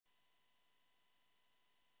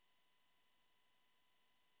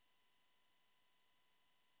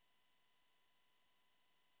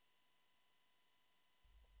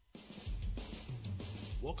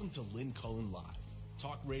Welcome to Lynn Cullen Live,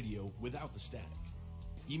 talk radio without the static.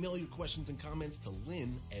 Email your questions and comments to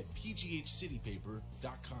lynn at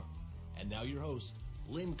pghcitypaper.com. And now your host,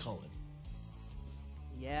 Lynn Cullen.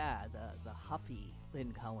 Yeah, the huffy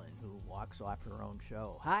Lynn Cullen who walks off her own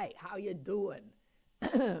show. Hi, how you doing?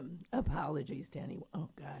 Apologies to anyone. Oh,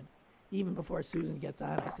 God. Even before Susan gets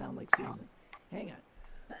on, I sound like Susan. Hang on.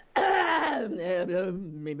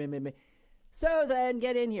 Susan,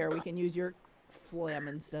 get in here. We can use your phlegm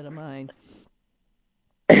instead of mine.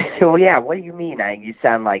 So, yeah, what do you mean? You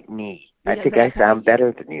sound like me. Because I think I sound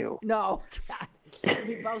better than you. No, God.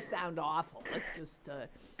 We both sound awful. Let's just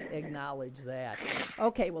acknowledge that.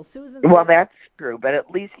 Okay, well, Susan... Well, that's true, but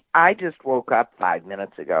at least I just woke up 5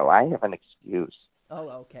 minutes ago. I have an excuse. Oh,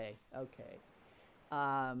 okay.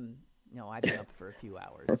 No, I've been up for a few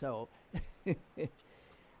hours, so...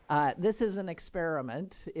 this is an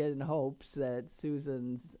experiment in hopes that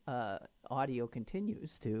Susan's audio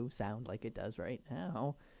continues to sound like it does right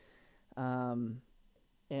now.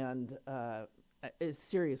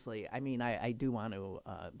 Seriously, I mean, I do want to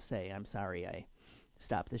say I'm sorry I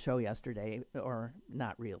stopped the show yesterday, or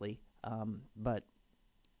not really, but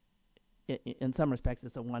in some respects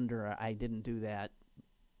it's a wonder I didn't do that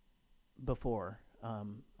before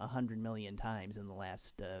 100 million times in the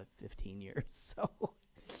last 15 years, so...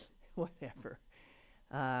 Whatever.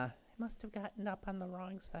 I must have gotten up on the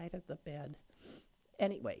wrong side of the bed.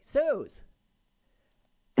 Anyway, Suze.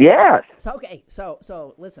 Yes.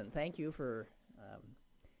 So listen, thank you for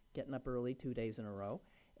getting up early 2 days in a row.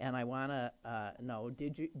 And I want to know,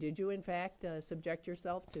 did you in fact subject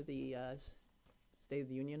yourself to the State of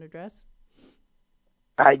the Union address?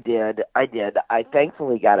 I did. I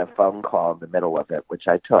thankfully got a phone call in the middle of it, which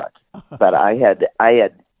I took. But I had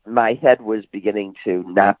my head was beginning to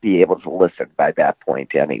not be able to listen by that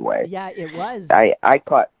point anyway. Yeah, it was. I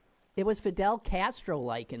caught... It was Fidel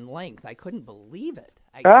Castro-like in length. I couldn't believe it.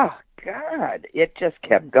 Oh, God. It just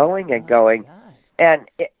kept going and going.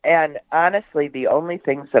 And honestly, the only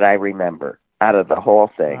things that I remember out of the whole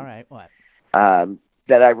thing... All right, what?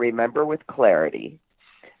 That I remember with clarity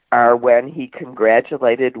are when he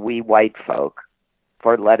congratulated we white folk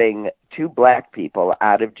for letting two black people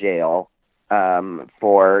out of jail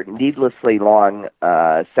for needlessly long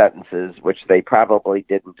sentences, which they probably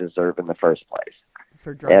didn't deserve in the first place.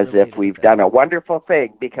 As if we've done a wonderful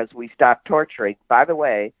thing because we stopped torturing. By the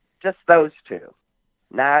way, just those two,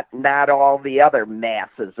 not all the other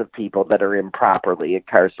masses of people that are improperly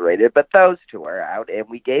incarcerated, but those two are out, and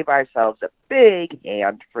we gave ourselves a big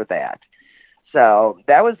hand for that. So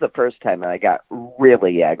that was the first time I got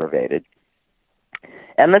really aggravated.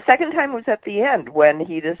 And the second time was at the end when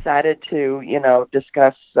he decided to,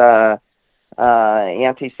 discuss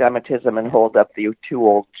anti-Semitism and hold up the two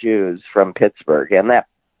old Jews from Pittsburgh, and that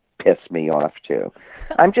pissed me off too.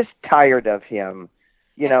 I'm just tired of him,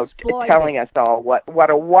 telling us all what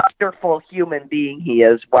a wonderful human being he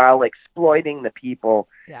is while exploiting the people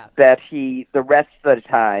that he, the rest of the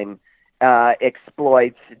time,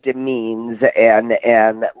 exploits, demeans, and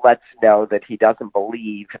lets know that he doesn't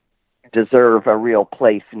deserve a real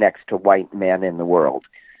place next to white men in the world.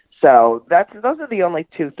 So those are the only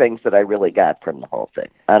two things that I really got from the whole thing.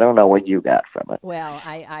 I don't know what you got from it. Well,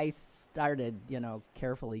 I started,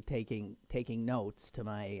 carefully taking notes to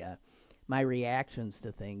my reactions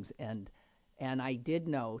to things, and I did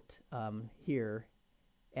note here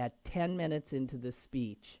at 10 minutes into the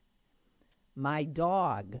speech, my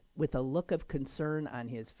dog, with a look of concern on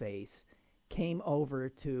his face, came over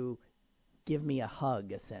to give me a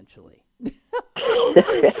hug, essentially.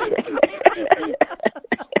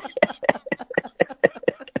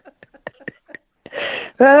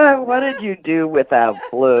 What did you do without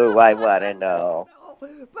Blue? I want to know.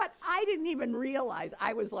 But I didn't even realize.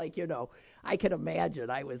 I was like, I can imagine.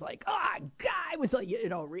 I was like, oh, God. I was like,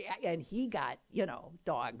 and he got,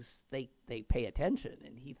 dogs, they pay attention.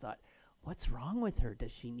 And he thought, what's wrong with her?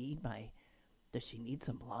 Does she need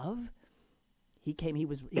some love? He came, he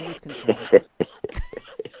was concerned.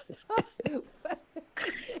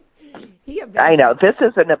 I know this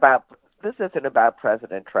isn't about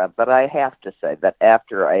President Trump, but I have to say that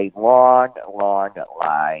after a long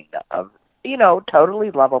line of totally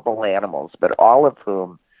lovable animals, but all of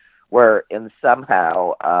whom were in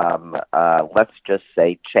somehow let's just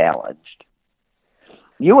say challenged,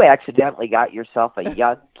 you accidentally got yourself a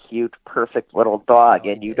young, cute, perfect little dog,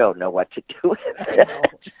 and you don't know what to do with it.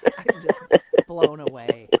 I'm just blown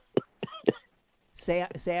away.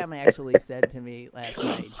 Sam actually said to me last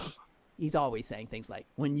night, he's always saying things like,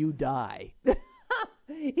 when you die.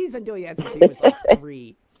 He's been doing that since he was like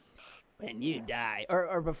 3. When you die.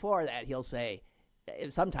 Or before that,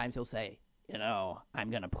 sometimes he'll say, I'm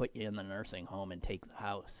going to put you in the nursing home and take the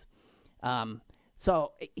house.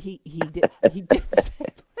 So he did say,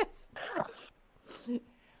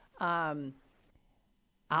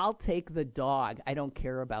 I'll take the dog. I don't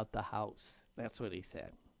care about the house. That's what he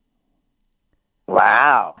said.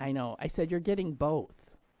 Wow. I know. I said, you're getting both,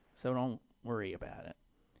 so don't worry about it.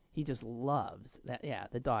 He just loves that. Yeah,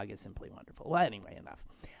 the dog is simply wonderful. Well, anyway, enough.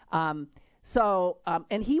 And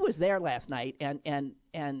he was there last night, and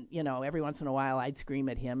every once in a while I'd scream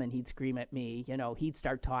at him and he'd scream at me. He'd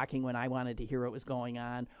start talking when I wanted to hear what was going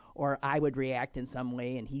on, or I would react in some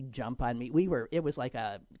way and he'd jump on me. It was like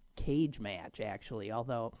a cage match, actually,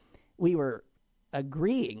 although we were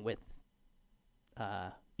agreeing with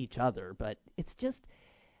each other, but it's just,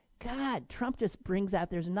 God, Trump just brings out,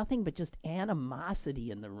 there's nothing but just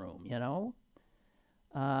animosity in the room,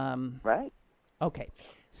 Right. Okay.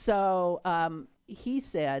 So he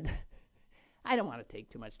said, I don't want to take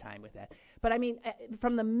too much time with that, but I mean,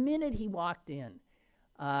 from the minute he walked in,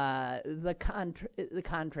 the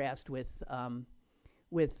contrast with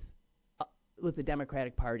the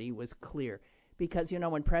Democratic Party was clear, because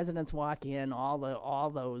when presidents walk in, all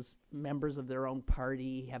those members of their own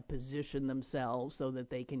party have positioned themselves so that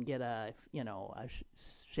they can get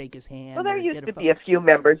shake his hand. Well, there used to be a few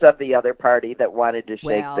members of the other party that wanted to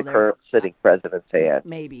shake the current sitting president's hand.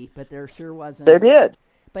 Maybe, but there sure wasn't. There did.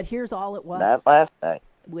 But here's all it was. Not last night.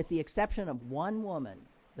 With the exception of one woman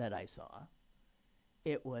that I saw,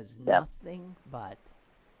 it was nothing but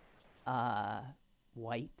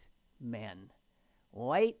white men.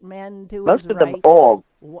 White men to most his of right. Them old.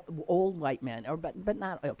 Old white men, but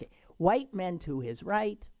not okay. White men to his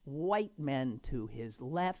right, white men to his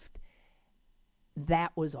left.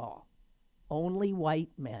 That was all. Only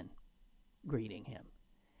white men greeting him.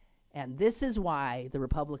 And this is why the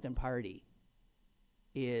Republican Party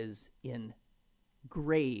is in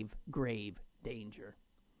grave, grave danger.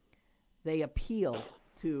 They appeal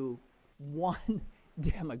to one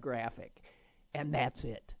demographic, and that's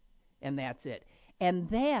it. And that's it. And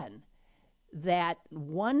then that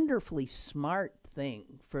wonderfully smart thing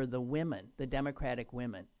for the women, the Democratic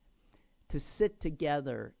women, to sit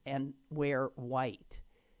together and wear white,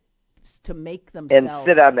 to make themselves... And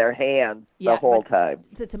sit on their hands the whole time.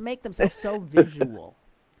 To make themselves so visual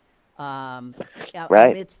right.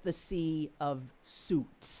 amidst the sea of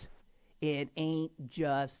suits. It ain't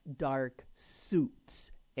just dark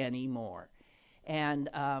suits anymore. And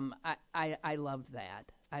I love that.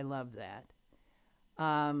 I love that.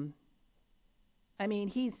 I mean,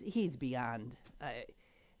 he's beyond...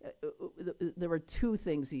 there were two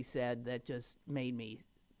things he said that just made me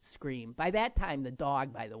scream. By that time, the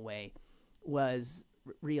dog, by the way,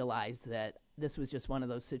 realized that this was just one of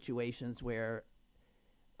those situations where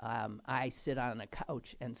I sit on a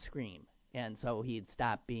couch and scream. And so he'd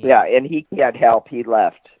stop being... Yeah, and he can't help. He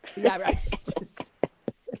left. Yeah, right.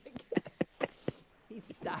 He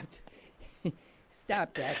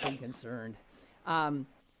stopped acting concerned.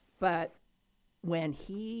 But when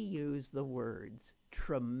he used the words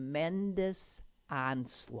tremendous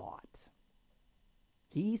onslaught,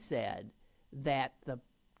 he said that the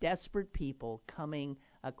desperate people coming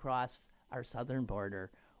across our southern border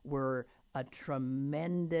were a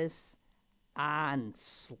tremendous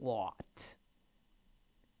onslaught.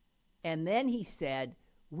 And then he said,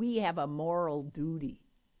 we have a moral duty.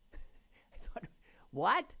 I thought,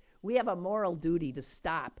 what? We have a moral duty to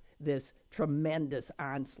stop this tremendous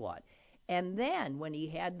onslaught. And then when he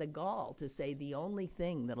had the gall to say the only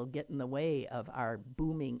thing that'll get in the way of our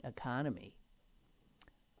booming economy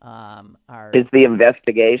is the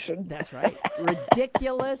investigation. That's right.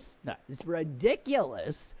 It's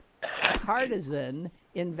ridiculous partisan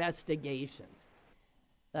investigations.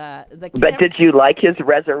 But did you like his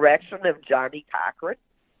resurrection of Johnny Cochran?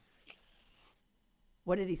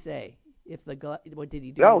 What did he say? What did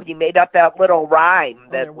he do? No, he made up that little rhyme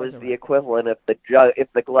that was the equivalent of if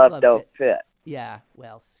the glove don't fit. Yeah,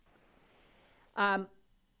 well, I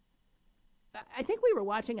think we were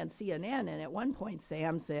watching on CNN, and at one point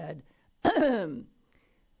Sam said,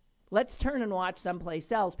 let's turn and watch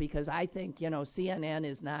someplace else because I think, CNN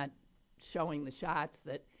is not showing the shots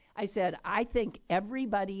that... I said, I think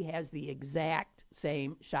everybody has the exact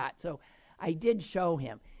same shot. So I did show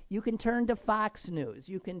him. You can turn to Fox News.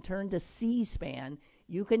 You can turn to C-SPAN.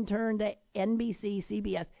 You can turn to NBC,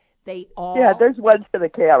 CBS. They all... Yeah, there's ones for the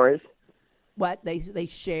cameras. What? They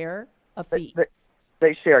share a feed.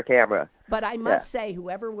 They share a camera. But I must say,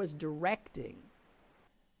 whoever was directing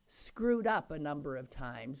screwed up a number of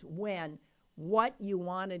times when what you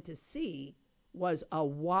wanted to see was a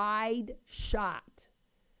wide shot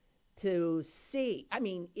to see. I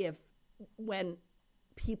mean, when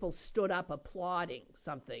people stood up applauding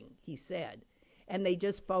something he said, and they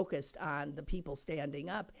just focused on the people standing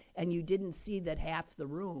up, and you didn't see that half the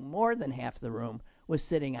room, more than half the room, was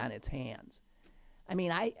sitting on its hands. I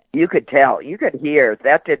mean, You could tell, you could hear,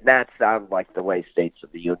 that did not sound like the way States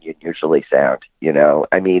of the Union usually sound, you know.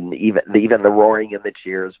 I mean, even the roaring and the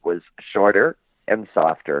cheers was shorter and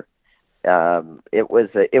softer. It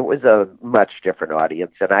was a much different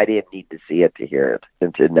audience, and I didn't need to see it to hear it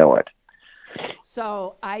and to know it.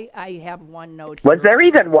 So I have one note here. Was there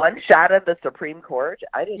even one shot of the Supreme Court?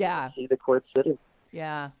 I didn't even see the court sitting.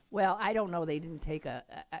 Yeah. Well, I don't know. They didn't take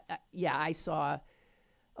I saw,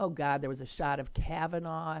 oh, God, there was a shot of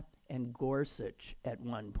Kavanaugh and Gorsuch at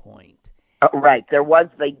one point. Oh, right.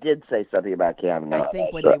 They did say something about Kavanaugh. I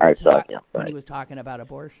think when he was talking about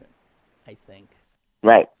abortion, I think.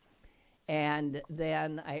 Right. And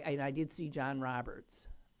then I did see John Roberts.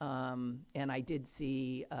 And I did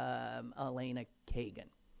see Elena Kagan.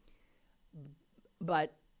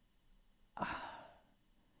 But,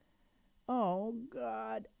 oh,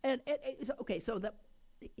 God. So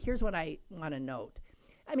here's what I want to note.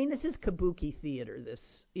 I mean, this is kabuki theater,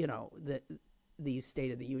 these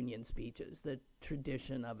State of the Union speeches, the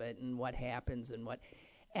tradition of it and what happens and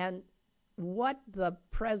what the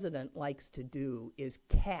president likes to do is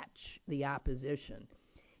catch the opposition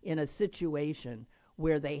in a situation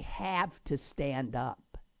where they have to stand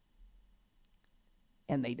up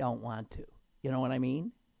and they don't want to. You know what I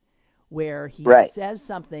mean? Where he says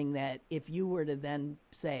something that if you were to then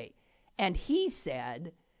say, and he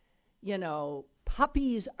said,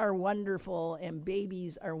 puppies are wonderful and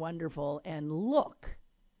babies are wonderful, and look,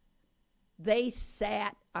 they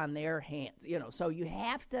sat on their hands. So you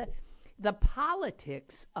have to, the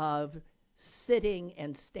politics of sitting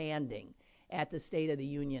and standing at the State of the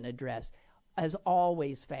Union address has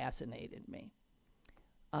always fascinated me.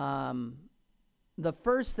 The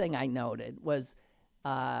first thing I noted was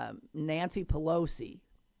Nancy Pelosi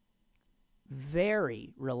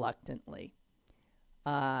very reluctantly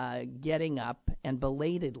getting up and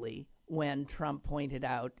belatedly when Trump pointed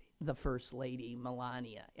out the First Lady,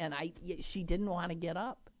 Melania. And she didn't want to get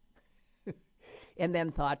up. And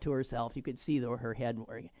then thought to herself, you could see her head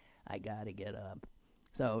working, I got to get up.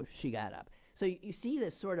 So she got up. So you see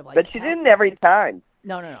this sort of like... But she didn't every time.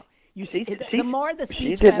 No. The more the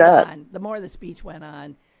speech went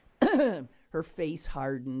on, her face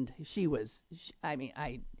hardened.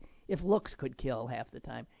 If looks could kill half the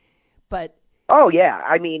time. But... Oh, yeah.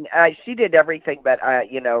 I mean, she did everything, but,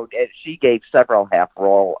 she gave several half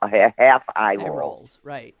eye rolls.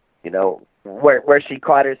 Right. Where she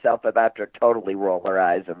caught herself about to totally roll her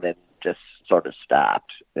eyes and then just sort of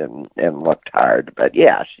stopped and looked hard. But,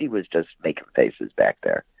 yeah, she was just making faces back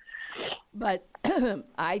there. But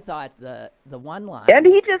I thought the one line... And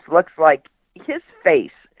he just looks like his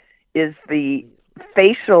face is the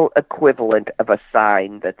facial equivalent of a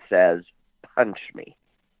sign that says, punch me.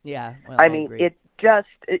 Yeah, well, I mean, agree.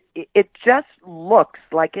 it just looks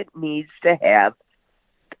like it needs to have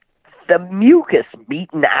the mucus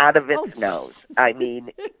beaten out of its nose. I mean...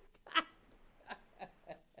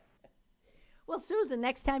 Well, Susan,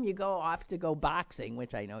 next time you go off to go boxing,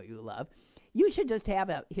 which I know you love, you should just have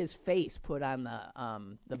his face put on the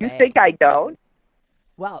bag. You think I don't?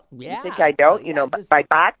 Well, yeah. You think I don't?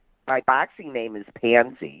 My boxing name is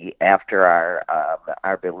Pansy, after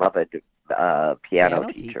our beloved piano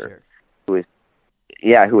teacher, who is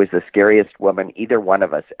the scariest woman either one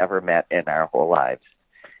of us ever met in our whole lives.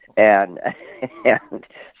 And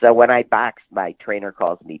so when I box, my trainer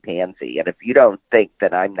calls me Pansy. And if you don't think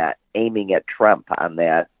that I'm not aiming at Trump on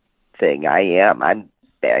that thing, I am. I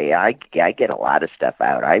get a lot of stuff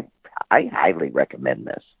out. I highly recommend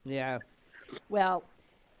this. Yeah. Well,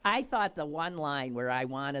 I thought the one line where I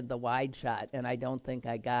wanted the wide shot, and I don't think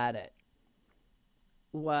I got it,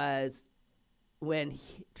 was when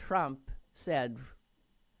Trump said,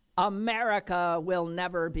 America will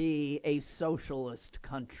never be a socialist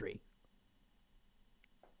country.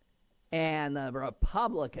 And the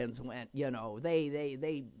Republicans went,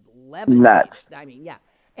 they levitated. Nuts. I mean, yeah.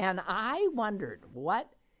 And I wondered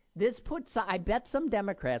what this puts. I bet some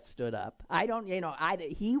Democrats stood up. I don't,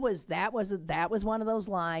 that was one of those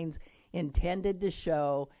lines intended to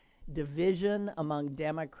show division among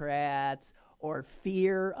Democrats or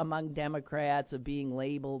fear among Democrats of being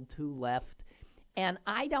labeled too left. And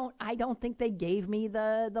I don't think they gave me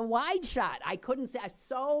the wide shot. I couldn't see. I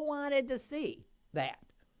so wanted to see that.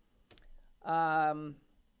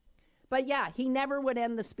 But yeah, he never would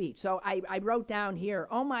end the speech. So I wrote down here,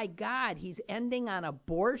 oh my God, he's ending on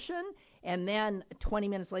abortion. And then 20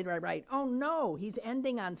 minutes later I write, oh no, he's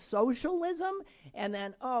ending on socialism. And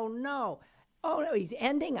then, oh no. Oh, no, he's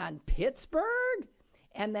ending on Pittsburgh?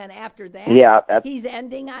 And then after that, he's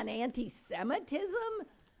ending on anti-Semitism?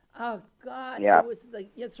 Oh, God. Yeah. It was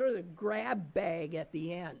it's sort of the grab bag at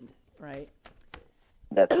the end, right?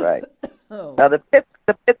 That's right. Oh. Now, the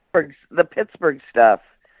Pittsburgh stuff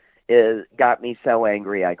got me so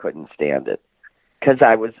angry I couldn't stand it. Because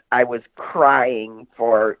I was crying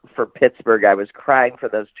for Pittsburgh. I was crying for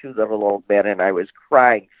those two little old men, and I was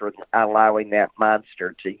crying for allowing that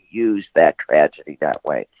monster to use that tragedy that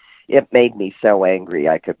way. It made me so angry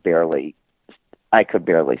I could barely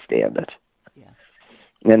stand it. Yeah.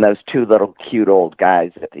 And those two little cute old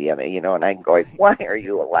guys at the end, and I'm going, why are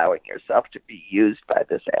you allowing yourself to be used by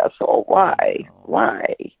this asshole? Why?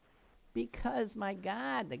 Why? Because, my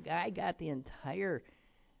God, the guy got the entire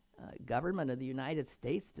government of the United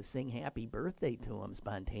States to sing happy birthday to him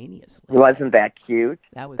spontaneously. Wasn't that cute?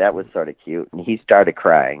 That was sort of cute. And he started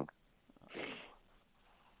crying.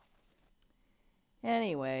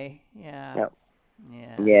 Anyway, yeah. Yep.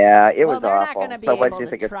 Yeah, it was they're awful. Not gonna be so able what do you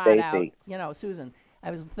to think of trot out, Stacey? Susan,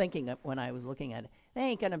 I was thinking when I was looking at it, they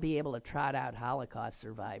ain't going to be able to trot out Holocaust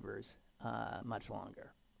survivors much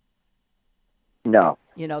longer. No.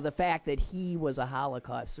 The fact that he was a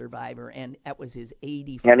Holocaust survivor and that was his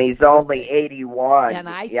 81st And he's birthday. only 81. And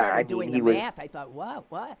I started doing the math. I thought,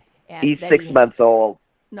 what? And he's 6 months old.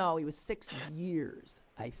 No, he was 6 years,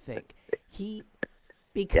 I think.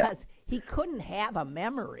 Because he couldn't have a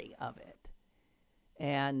memory of it.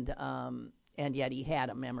 And yet he had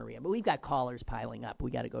a memory of it. But we've got callers piling up. We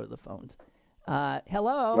got to go to the phones.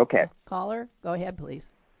 Hello? Okay. Caller, go ahead, please.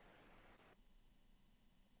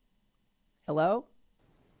 Hello?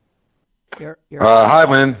 You're hi,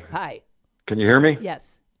 Lynn. Hi. Can you hear me? Yes,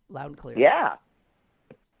 loud and clear. Yeah.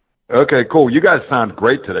 Okay, cool. You guys sound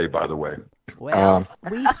great today, by the way. Well,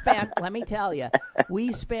 let me tell you,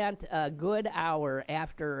 we spent a good hour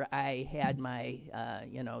after I had my,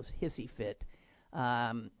 hissy fit.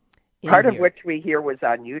 Part of which we hear was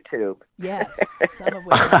on YouTube. Yes, some of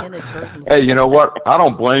which was inadvertently. Hey, you know what? I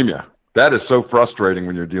don't blame you. That is so frustrating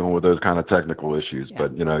when you're dealing with those kind of technical issues. Yeah.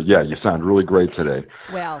 But you sound really great today.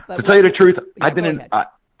 Well, but to tell you the truth, yeah,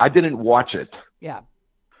 I didn't watch it. Yeah.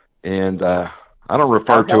 And I don't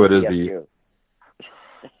refer to it as the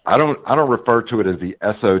I don't refer to it as the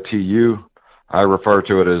SOTU. I refer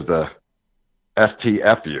to it as the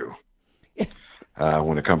STFU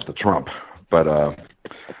when it comes to Trump. But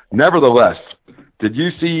nevertheless, did you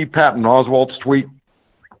see Patton Oswalt's tweet?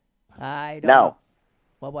 I don't know. No.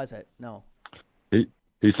 What was it? No. He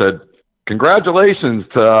said, congratulations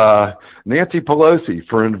to Nancy Pelosi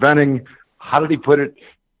for inventing, how did he put it,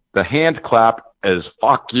 the hand clap as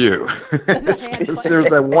fuck you. There's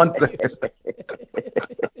that one thing.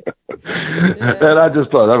 And I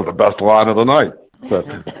just thought that was the best line of the night. So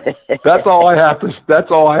that's all I have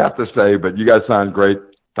to say, but you guys sound great.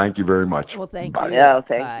 Thank you very much. Well, thank Bye. you. Yeah,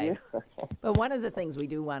 thank you. But one of the things we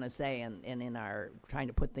do want to say, and in our trying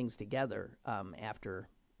to put things together after,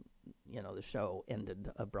 the show ended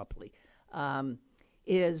abruptly,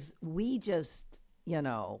 is we just,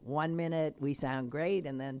 1 minute we sound great,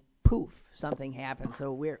 and then poof, something happens.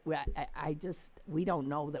 So we don't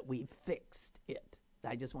know that we've fixed it.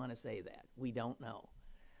 I just want to say that we don't know.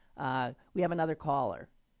 We have another caller.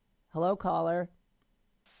 Hello, caller.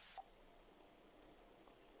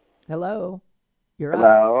 Hello. You're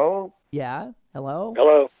Hello? up. Yeah. Hello.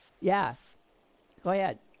 Hello. Yeah. Go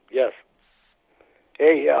ahead. Yes.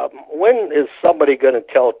 Hey, when is somebody going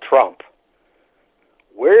to tell Trump,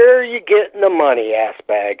 where are you getting the money, ass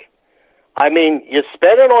bag? I mean, you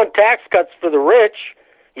spent it on tax cuts for the rich.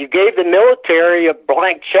 You gave the military a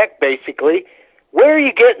blank check, basically. Where are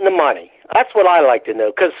you getting the money? That's what I like to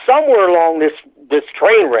know, because somewhere along this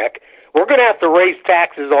train wreck, we're going to have to raise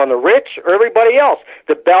taxes on the rich or everybody else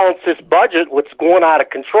to balance this budget, what's going out of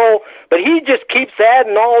control. But he just keeps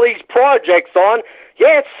adding all these projects on.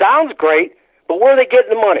 Yeah, it sounds great, but where are they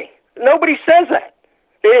getting the money? Nobody says that.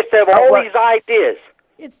 They just have all these ideas.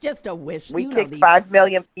 It's just a wish. We kicked 5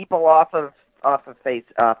 million people off of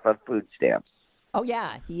food stamps. Oh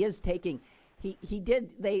yeah, he is taking. He did.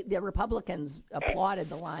 The Republicans applauded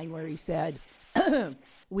the line where he said,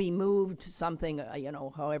 "We moved something,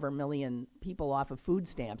 however million people off of food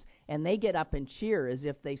stamps," and they get up and cheer as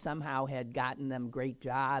if they somehow had gotten them great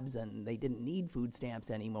jobs and they didn't need food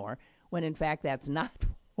stamps anymore. When in fact that's not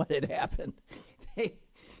what had happened.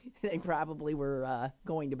 They probably were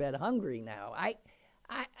going to bed hungry now.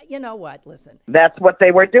 You know what? Listen. That's what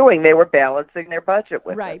they were doing. They were balancing their budget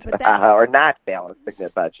with right, it. But or not balancing their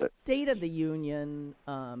budget. State of the Union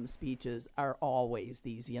speeches are always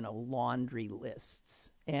these, laundry lists,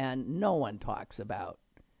 and no one talks about,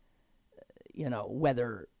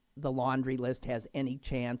 whether the laundry list has any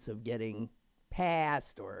chance of getting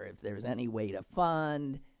passed, or if there's any way to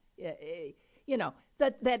fund. You know,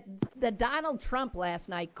 that Donald Trump last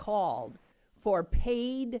night called for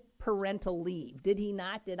paid parental leave. Did he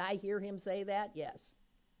not? Did I hear him say that? Yes.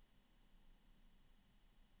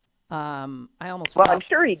 I'm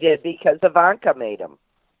sure he did because Ivanka made him.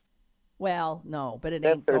 Well, no, but it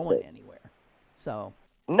ain't going anywhere. So.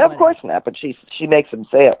 No, of course not. But she makes him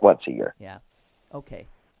say it once a year. Yeah. Okay.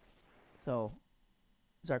 So,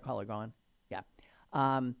 is our caller gone? Yeah.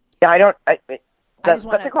 Yeah,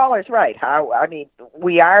 but the caller's right.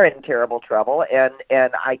 We are in terrible trouble, and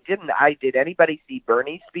did anybody see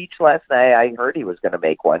Bernie's speech last night? I heard he was going to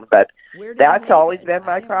make one, but that's always been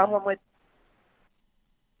my problem with.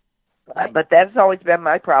 But that's always been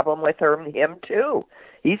my problem with him too.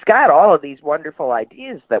 He's got all of these wonderful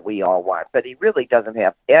ideas that we all want, but he really doesn't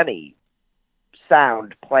have any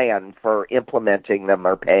sound plan for implementing them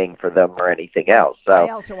or paying for them or anything else. So I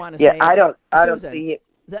also want to say, I don't Susan, see it.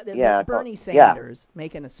 The Bernie Sanders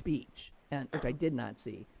making a speech, which I did not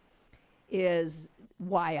see, is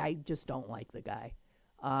why I just don't like the guy.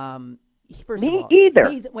 First Me of all,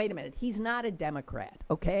 either. Wait a minute. He's not a Democrat,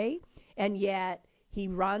 okay? And yet he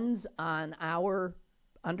runs under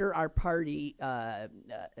our party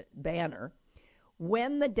banner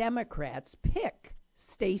when the Democrats pick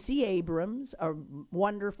Stacey Abrams, a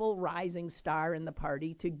wonderful rising star in the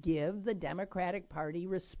party, to give the Democratic Party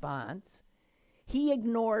response. He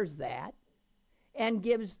ignores that and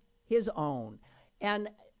gives his own. And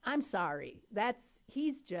I'm sorry,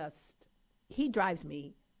 he drives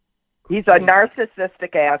me. He's a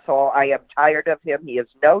narcissistic asshole. I am tired of him. He is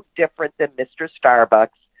no different than Mr. Starbucks.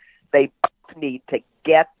 They both need to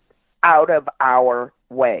get out of our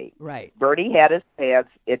way. Right. Bernie had his chance.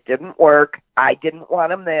 It didn't work. I didn't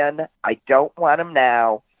want him then. I don't want him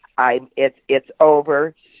now. It's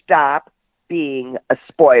over. Stop being a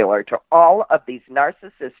spoiler to all of these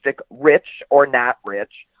narcissistic, rich or not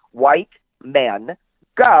rich, white men.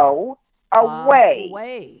 Go away.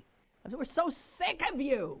 Away. We're so sick of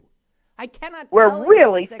you. I cannot. We're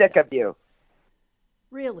really sick of you.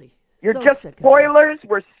 Really. You're so just spoilers.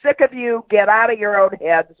 We're sick of you. Get out of your own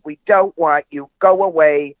heads. We don't want you. Go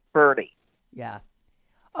away, Bernie. Yeah.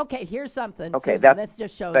 Okay, here's something. Okay, Susan, this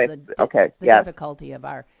just shows the yes. difficulty of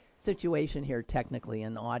our situation here technically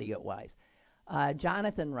and audio-wise.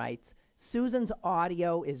 Jonathan writes, Susan's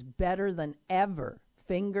audio is better than ever.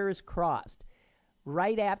 Fingers crossed.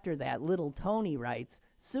 Right after that, little Tony writes,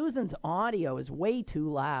 Susan's audio is way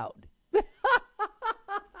too loud.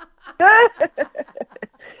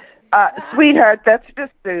 Sweetheart, that's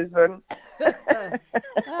just Susan. that's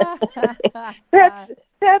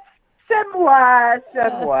c'est moi.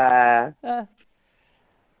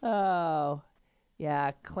 Oh,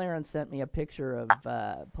 yeah. Clarence sent me a picture of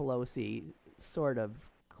Pelosi sort of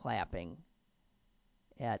clapping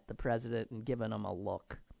at the president and giving him a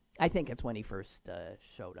look. I think it's when he first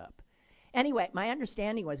showed up. Anyway, my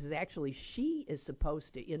understanding was actually she is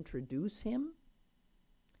supposed to introduce him.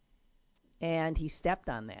 And he stepped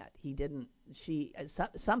on that. He didn't.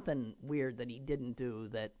 Something weird that he didn't do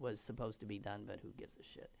that was supposed to be done, but who gives a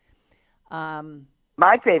shit?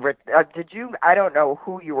 My favorite. Did you? I don't know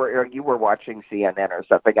who you were. You were watching CNN or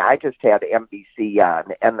something. I just had NBC on,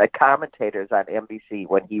 and the commentators on NBC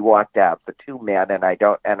when he walked out, the two men, and I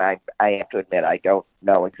have to admit I don't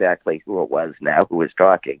know exactly who it was now who was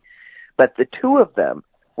talking, but the two of them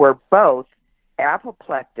were both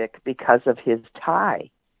apoplectic because of his tie.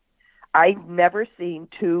 I've never seen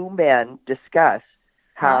two men discuss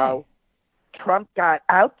how Trump got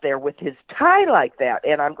out there with his tie like that.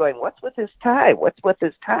 And I'm going, what's with his tie? What's with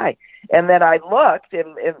his tie? And then I looked,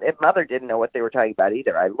 and Mother didn't know what they were talking about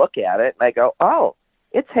either. I look at it, and I go, oh,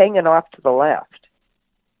 it's hanging off to the left.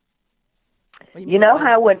 You know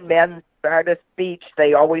how when men start a speech,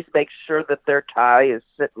 they always make sure that their tie is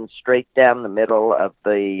sitting straight down the middle of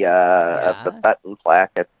the button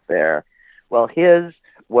placket there. Well, his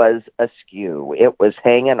was askew. It was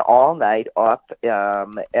hanging all night off, to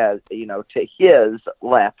his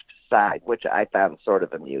left side, which I found sort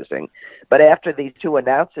of amusing. But after these two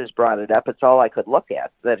announcers brought it up, it's all I could look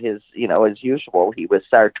at. That his, as usual, he was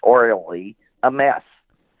sartorially a mess.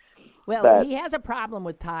 Well, he has a problem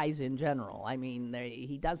with ties in general. I mean,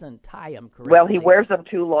 he doesn't tie them correctly. Well, he wears them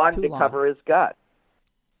too long to cover his gut.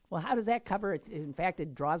 Well, how does that cover it? In fact,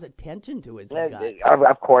 it draws attention to his gut.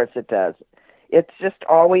 Of course it does. It's just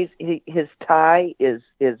always, his tie is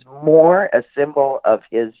more a symbol of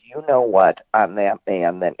his you-know-what on that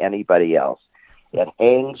man than anybody else. It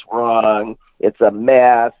hangs wrong. It's a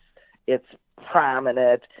mess. It's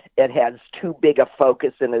prominent. It has too big a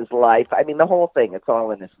focus in his life. I mean, the whole thing. It's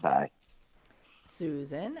all in his pie.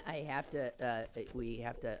 Susan, we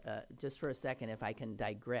have to, just for a second, if I can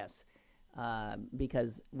digress,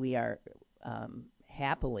 because we are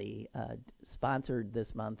happily sponsored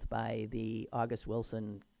this month by the August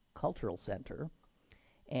Wilson Cultural Center.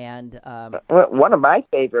 And one of my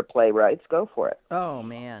favorite playwrights. Go for it. Oh,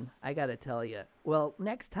 man, I got to tell you. Well,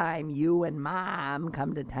 next time you and Mom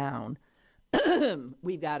come to town,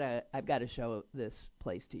 I've got to show this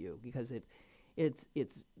place to you, because it's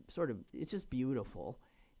just beautiful.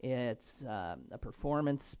 It's a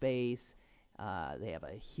performance space. They have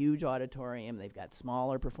a huge auditorium. They've got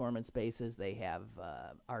smaller performance spaces. They have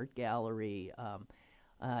art gallery,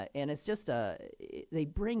 and it's just they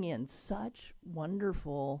bring in such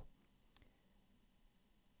wonderful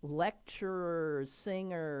lecturers,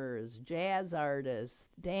 singers, jazz artists,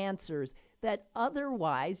 dancers that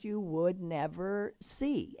otherwise you would never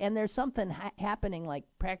see. And there's something happening like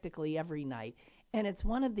practically every night. And it's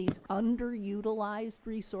one of these underutilized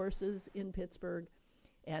resources in Pittsburgh.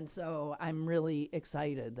 And so I'm really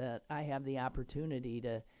excited that I have the opportunity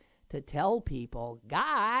to tell people,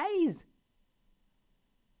 guys,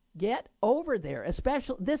 get over there.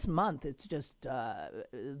 Especially this month, it's just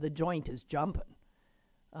the joint is jumping.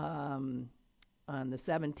 On the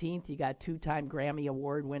 17th, you got two-time Grammy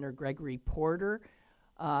Award winner Gregory Porter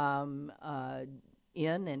in,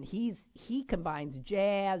 and he combines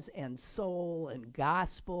jazz and soul and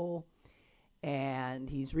gospel, and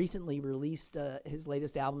he's recently released his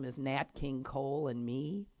latest album is Nat King Cole and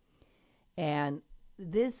Me, and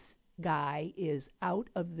this guy is out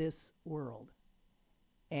of this world.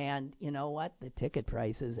 And you know what? The ticket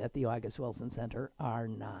prices at the August Wilson Center are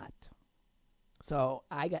not. So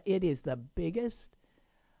it is the biggest,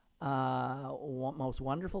 most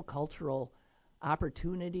wonderful cultural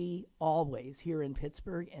opportunity always here in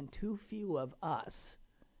Pittsburgh, and too few of us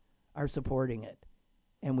are supporting it.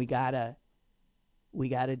 And we gotta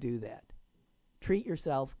do that. Treat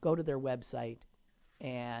yourself. Go to their website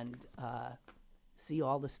and see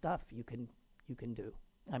all the stuff you can do.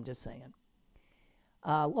 I'm just saying.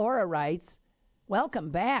 Laura writes, welcome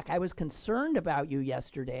back. I was concerned about you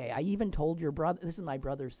yesterday. I even told your brother. This is my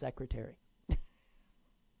brother's secretary.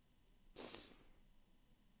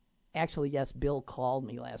 Actually, yes, Bill called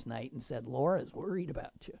me last night and said, Laura's worried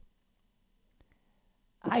about you.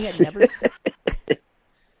 I had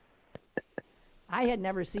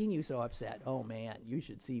never seen you so upset. Oh, man, you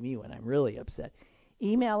should see me when I'm really upset.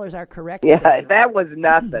 Emailers are correct. Yeah, that was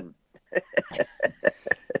nothing.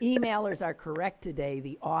 Emailers are correct today.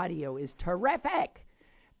 The audio is terrific.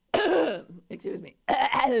 Excuse me.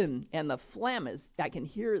 And the phlegm I can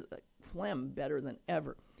hear the phlegm better than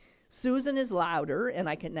ever. Susan is louder, and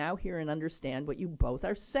I can now hear and understand what you both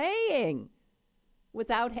are saying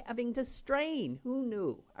without having to strain. Who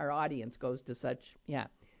knew our audience goes to such,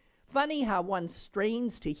 Funny how one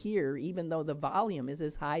strains to hear even though the volume is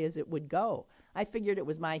as high as it would go. I figured it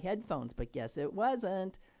was my headphones, but guess it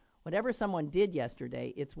wasn't. Whatever someone did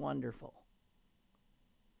yesterday, it's wonderful.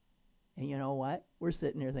 And you know what? We're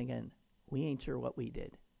sitting here thinking, we ain't sure what we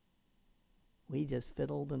did. We just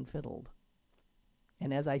fiddled and fiddled.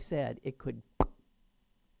 And as I said, it could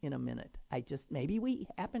in a minute. Maybe we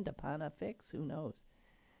happened upon a fix. Who knows?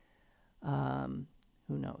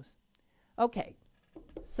 Who knows? Okay.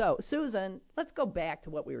 So, Susan, let's go back to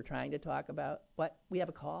what we were trying to talk about. What? We have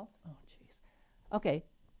a call? Oh, jeez. Okay.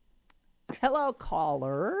 Hello,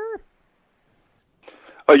 caller.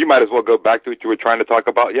 Oh, you might as well go back to what you were trying to talk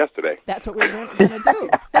about yesterday. That's what we're going to do.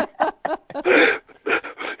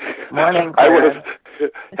 Morning,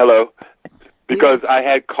 hello. Because I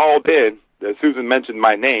had called in, Susan mentioned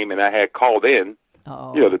my name, and I had called in,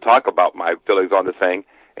 to talk about my feelings on the thing,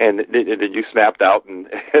 and then you snapped out, and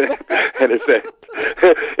and it said,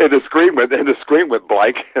 and the screen went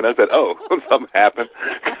blank, and I said, oh, something happened.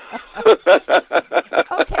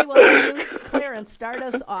 Okay, well, you, Clarence, start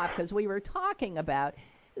us off, because we were talking about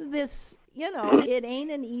this, it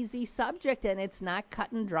ain't an easy subject, and it's not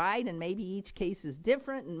cut and dried, and maybe each case is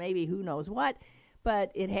different, and maybe who knows what, but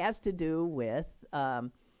it has to do with,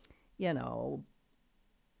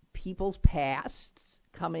 people's pasts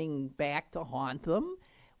coming back to haunt them,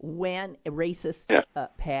 when a racist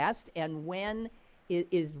past, and when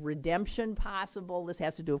is redemption possible. This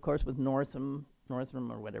has to do, of course, with Northam or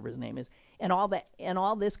whatever his name is, and all that, and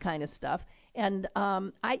all this kind of stuff. And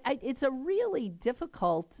it's a really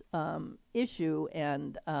difficult issue,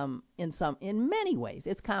 and in many ways,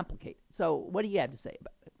 it's complicated. So, what do you have to say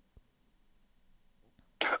about it?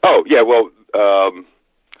 Oh yeah, well,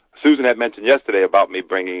 Susan had mentioned yesterday about me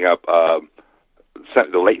bringing up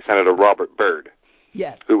the late Senator Robert Byrd,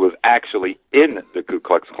 yes, who was actually in the Ku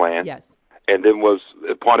Klux Klan, yes, and then was,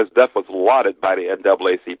 upon his death, was lauded by the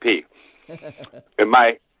NAACP. in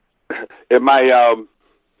my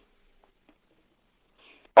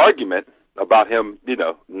argument about him,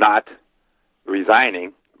 not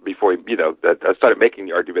resigning before he, I started making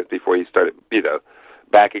the argument before he started,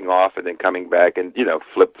 backing off and then coming back and,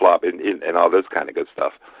 flip-flop and all this kind of good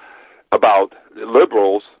stuff, about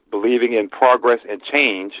liberals believing in progress and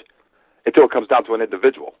change until it comes down to an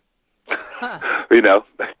individual. Huh.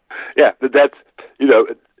 Yeah, that's,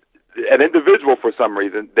 an individual for some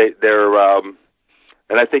reason, they're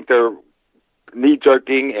and I think they're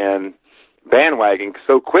knee-jerking and bandwagoning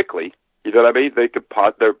so quickly, you know what I mean?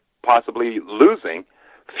 They're possibly losing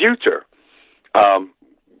future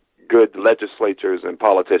good legislatures and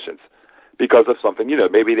politicians because of something.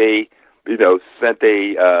 Maybe they, sent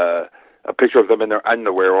a picture of them in their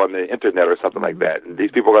underwear on the internet or something like that. And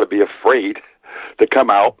these people are going to be afraid to come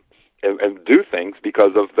out and do things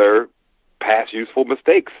because of their past useful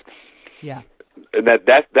mistakes. Yeah. And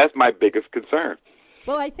that's my biggest concern.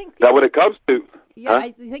 Well, I think that when it comes to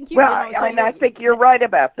I think I think you're right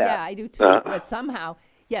about that. Yeah, I do too. But somehow,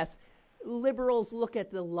 yes, liberals look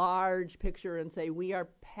at the large picture and say we are,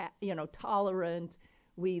 tolerant.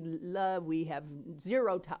 We have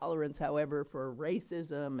zero tolerance, however, for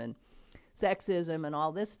racism and sexism and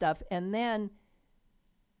all this stuff. And then,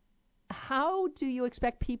 how do you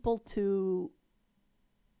expect people to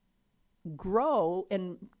grow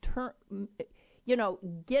and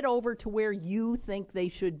get over to where you think they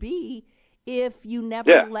should be if you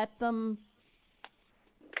never let them,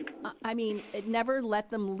 never let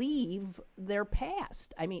them leave their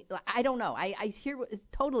past? I mean, I don't know. I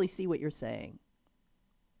totally see what you're saying.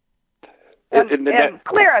 And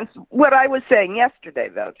Clarence, what I was saying yesterday,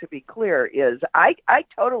 though, to be clear, is I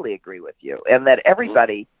totally agree with you, and that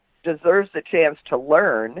everybody deserves a chance to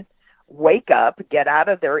learn, wake up, get out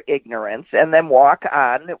of their ignorance, and then walk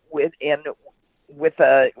on with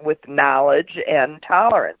knowledge and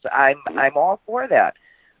tolerance. I'm all for that.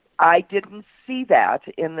 I didn't see that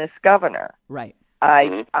in this governor. Right.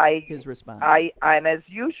 His response. I'm as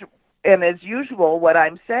usual, what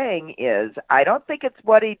I'm saying is I don't think it's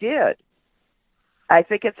what he did. I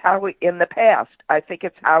think it's in the past. I think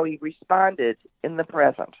it's how he responded in the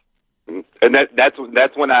present. And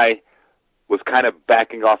that's when I was kind of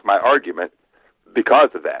backing off my argument because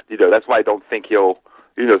of that. That's why I don't think he'll,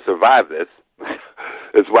 survive this.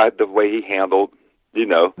 It's why the way he handled,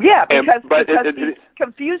 Yeah, because he's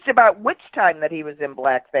confused about which time that he was in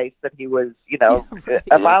blackface that he was,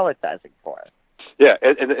 apologizing for. Yeah,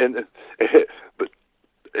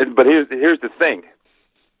 but here's the thing.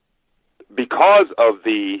 Because of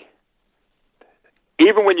even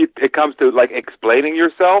when it comes to like explaining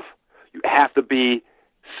yourself, you have to be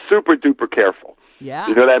super duper careful. Yeah.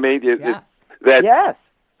 You know what I mean? Yes.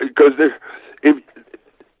 Because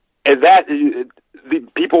the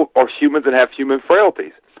people are humans and have human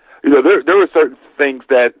frailties. There are certain things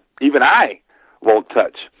that even I won't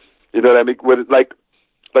touch. You know what I mean? Like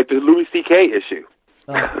the Louis C.K. issue.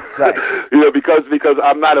 Oh, right. Because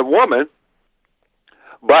I'm not a woman.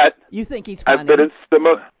 But you think he's funny? I've been in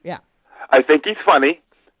similar. Yeah. I think he's funny,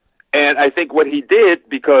 and I think what he did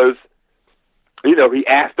because, he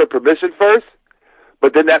asked their permission first,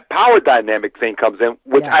 but then that power dynamic thing comes in,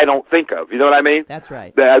 which I don't think of. You know what I mean? That's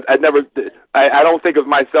right. I don't think of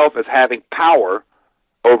myself as having power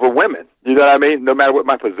over women. You know what I mean? No matter what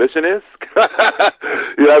my position is.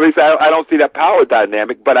 You know what I mean? So I don't see that power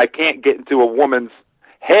dynamic, but I can't get into a woman's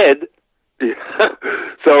head.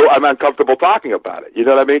 So I'm uncomfortable talking about it. You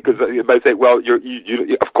know what I mean? Because you might say, well,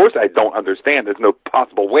 you of course I don't understand. There's no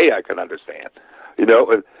possible way I can understand.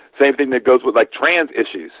 And same thing that goes with like trans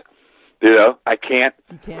issues. I can't.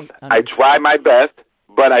 I try my best,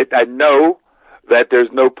 but I know that there's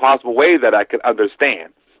no possible way that I can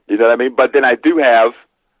understand. You know what I mean? But then I do have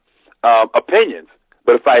opinions.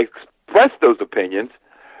 But if I express those opinions,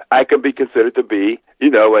 I can be considered to be,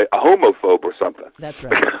 a homophobe or something. That's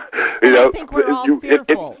right. I think we're all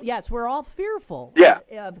fearful. Yes, we're all fearful. Yeah.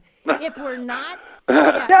 If we're not.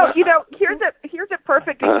 No, here's a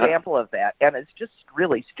perfect example of that, and it's just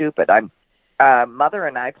really stupid. Mother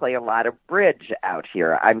and I play a lot of bridge out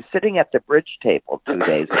here. I'm sitting at the bridge table 2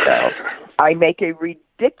 days ago. I make a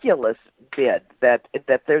ridiculous bid that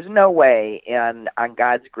there's no way on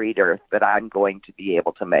God's green earth that I'm going to be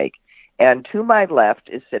able to make. And to my left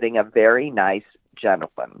is sitting a very nice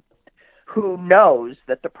gentleman who knows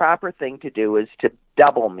that the proper thing to do is to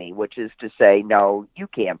double me, which is to say, no, you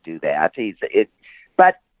can't do that.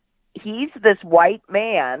 But he's this white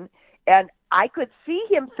man, and I could see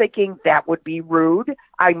him thinking that would be rude.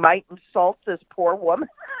 I might insult this poor woman.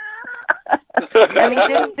 And he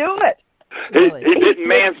didn't do it. Really? He didn't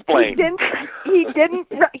mansplain.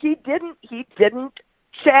 He didn't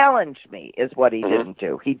challenge me, is what he didn't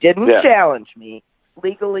do. He didn't challenge me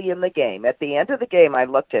legally in the game. At the end of the game, I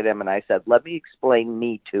looked at him and I said, let me explain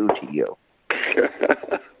Me Too to you.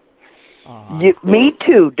 Me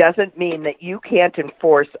Too doesn't mean that you can't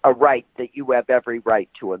enforce a right that you have every right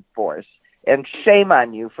to enforce. And shame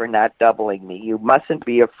on you for not doubling me. You mustn't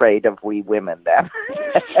be afraid of we women that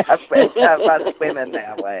of us women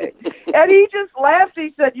that way. And he just laughed.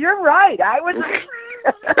 He said, "You're right. I was."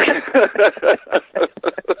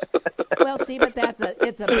 Well, see, but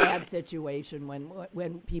it's a bad situation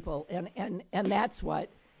when people and that's what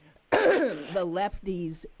the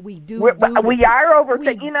lefties we are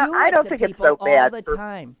overthinking. I don't think it's so bad all the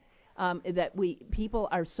time. That people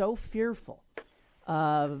are so fearful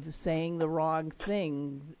of saying the wrong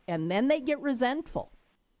thing, and then they get resentful.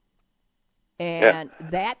 And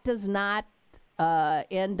that does not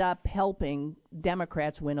end up helping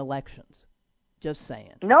Democrats win elections. Just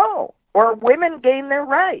saying. No, or women gain their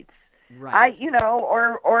rights. Right.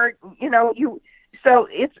 So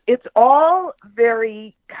it's all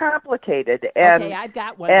very complicated. And, okay, I've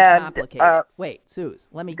got one that's complicated. Wait, Suze,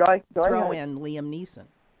 let me throw ahead. in Liam Neeson.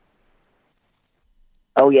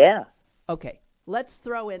 Oh, yeah. Okay. Let's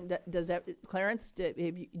throw in. Clarence?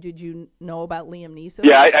 Did you know about Liam Neeson?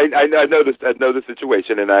 Yeah, I know this. I know the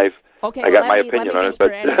situation, and I got my opinion on it. But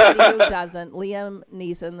for anybody who doesn't, Liam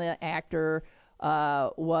Neeson, the actor,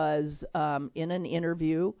 was in an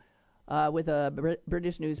interview with a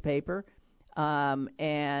British newspaper,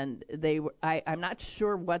 and they were. I'm not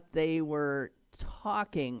sure what they were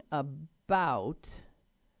talking about.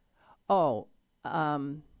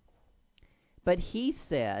 But he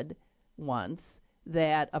said once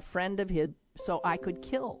that a friend of his, so I could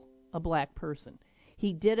kill a black person.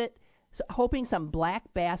 He did it hoping some black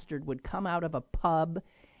bastard would come out of a pub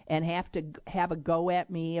and have to have a go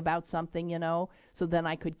at me about something, so then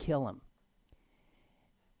I could kill him.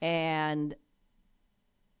 And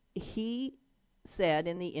he said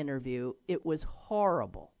in the interview, it was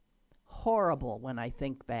horrible when I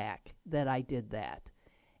think back that I did that.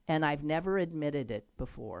 And I've never admitted it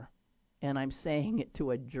before. And I'm saying it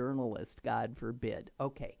to a journalist, God forbid.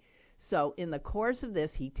 Okay, so in the course of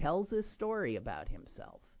this, he tells this story about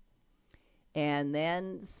himself, and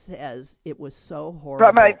then says it was so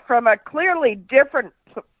horrible. From a clearly different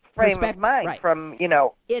frame of mind. Right.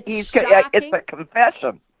 It's a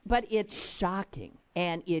confession. But it's shocking,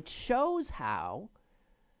 and it shows how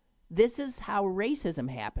this is how racism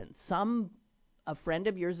happens. A friend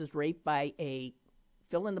of yours is raped by a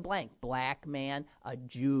fill in the blank, black man, a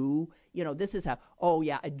Jew. This is how,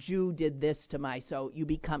 a Jew did this to so you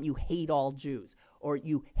hate all Jews, or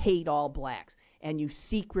you hate all blacks, and you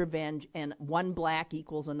seek revenge, and one black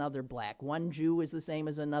equals another black. One Jew is the same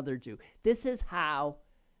as another Jew. This is how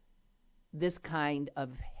this kind of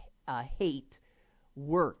hate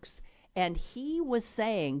works. And he was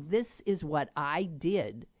saying, this is what I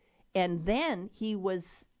did, and then he was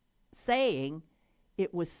saying,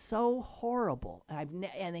 it was so horrible. And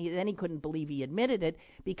then he couldn't believe he admitted it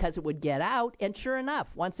because it would get out. And sure enough,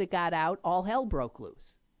 once it got out, all hell broke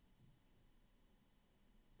loose.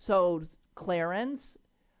 So, Clarence,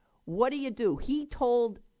 what do you do? He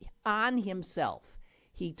told on himself.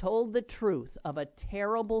 He told the truth of a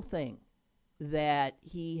terrible thing that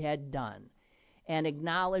he had done and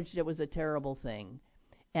acknowledged it was a terrible thing.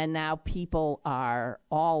 And now people are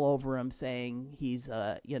all over him saying he's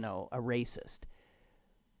a racist.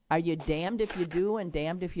 Are you damned if you do and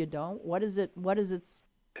damned if you don't? What is it? What's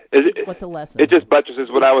the lesson? It just buttresses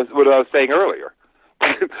what I was saying earlier.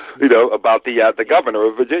 About the governor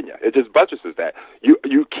of Virginia. It just buttresses that.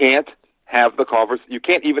 You can't have the You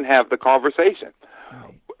can't even have the conversation.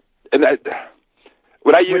 Right. And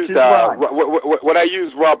when I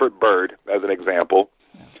use Robert Byrd as an example,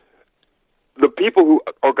 the people who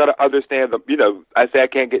are going to understand I say I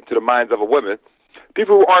can't get into the minds of a woman.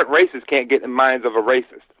 People who aren't racist can't get in the minds of a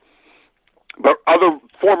racist. But other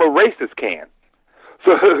former racists can.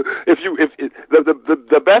 So if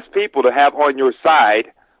the best people to have on your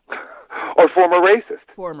side are former racists.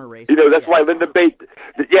 That's why Lyndon B.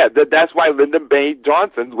 That's why Lyndon B.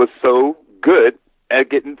 Johnson was so good at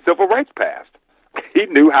getting civil rights passed. He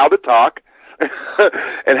knew how to talk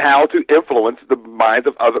and how to influence the minds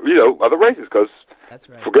of other races. Because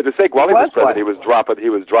for goodness sake, while he was president, he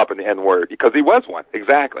was dropping the N-word because he was one.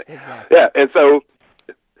 Exactly. Yeah, and so.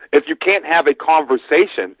 If you can't have a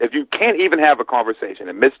conversation, if you can't even have a conversation,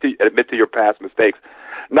 admit to your past mistakes,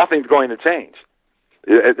 nothing's going to change.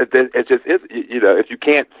 It just is, if you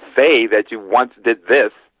can't say that you once did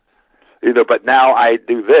this, but now I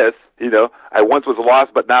do this, I once was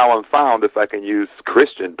lost, but now I'm found, if I can use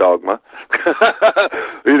Christian dogma,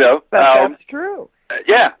 That's true.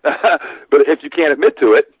 Yeah. But if you can't admit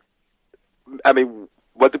to it, I mean,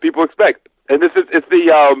 what do people expect? And this is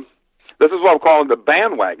what I'm calling the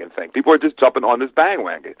bandwagon thing. People are just jumping on this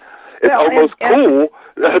bandwagon. It's almost cool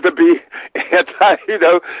to be anti,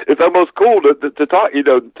 it's almost cool to talk,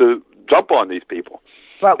 to jump on these people.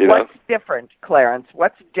 But what's different, Clarence?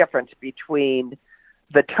 What's different between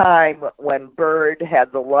the time when Byrd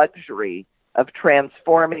had the luxury of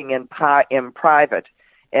transforming in private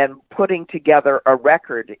and putting together a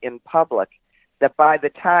record in public, that by the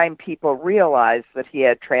time people realized that he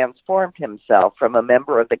had transformed himself from a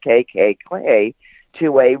member of the KKK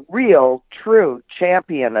to a real, true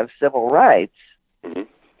champion of civil rights,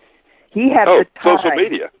 he had the time. Social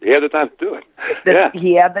media. He had the time to do it.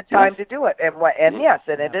 He had the time to do it. And yes,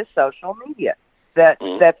 it is social media that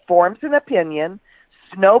forms an opinion,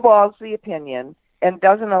 snowballs the opinion, and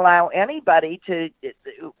doesn't allow anybody to,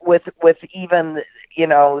 with even,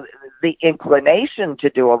 the inclination to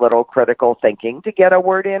do a little critical thinking, to get a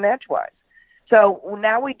word in edgewise. So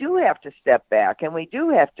now we do have to step back, and we do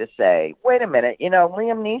have to say, wait a minute,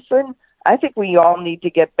 Liam Neeson, I think we all need to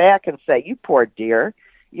get back and say, you poor dear,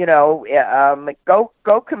 go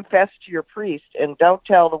confess to your priest and don't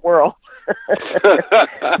tell the world.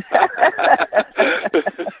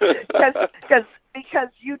 Because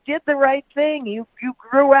you did the right thing. You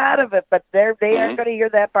grew out of it, but they aren't going to hear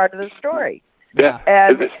that part of the story. Yeah.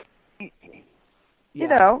 And,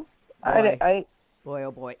 Boy,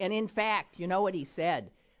 oh boy. And in fact, you know what he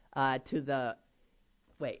said I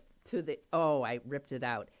ripped it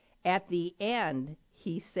out. At the end,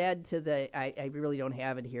 he said to I really don't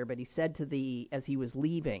have it here, but he said as he was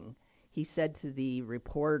leaving, he said to the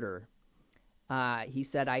reporter, he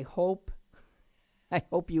said, I hope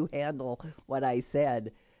you handle what I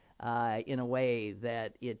said in a way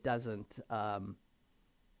that it doesn't,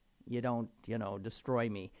 you don't, destroy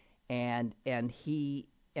me. And then he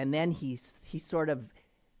sort of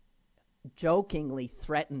jokingly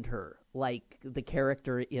threatened her, like the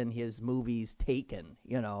character in his movies Taken.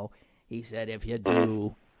 He said, if you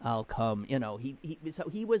do, I'll come. So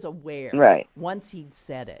he was aware, right, once he'd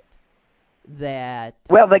said it, that...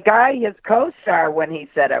 Well, the guy, his co-star, when he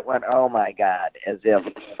said it, went, oh, my God, as if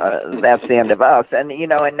that's the end of us. And,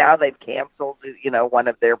 and now they've canceled, one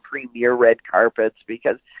of their premier red carpets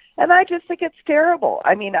because... And I just think it's terrible.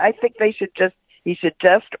 I mean, I think he should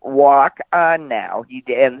just walk on now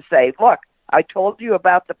and say, look, I told you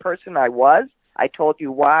about the person I was. I told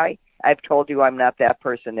you why. I've told you I'm not that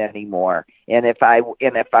person anymore. And if I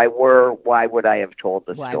were, why would I have told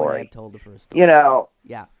the story? Why would I have told the first story?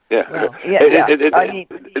 Yeah. Yeah. Well,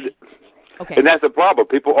 okay. And that's the problem.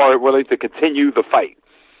 People are willing to continue the fight.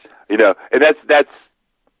 And that's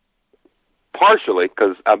partially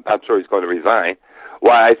because I'm sure he's going to resign.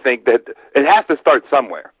 Why I think that it has to start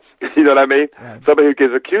somewhere. You know what I mean? Right. Somebody who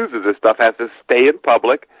gets accused of this stuff has to stay in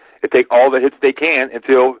public and take all the hits they can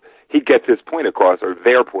until he gets his point across, or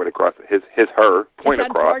their point across, her point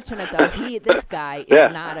across. It's unfortunate, though. This guy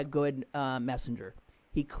is not a good messenger.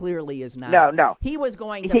 He clearly is not. No. He was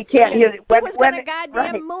going to. He can't. He was going to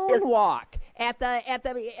goddamn moonwalk at the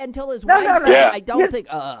until his wife said, Yeah. I don't think.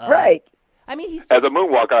 Right. I mean, he's as a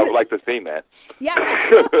moonwalker. I would like to see that. Yeah.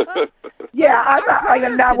 Yeah.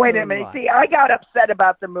 I'm not. Wait a minute. See, I got upset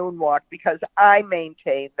about the moonwalk because I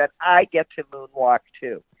maintain that I get to moonwalk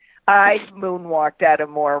too. I moonwalked out of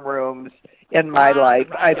more rooms in my life.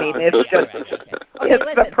 Right. I mean, it's just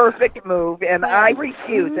it's the perfect move, and I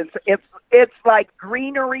refuse. It's like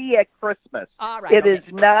greenery at Christmas. It is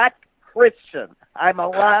not Christian. I'm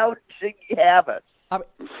allowed to have it.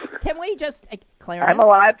 Can we just, Clarence? I'm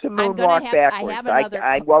allowed to moonwalk backwards.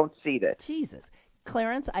 I won't see it. Jesus,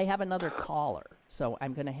 Clarence, I have another caller, so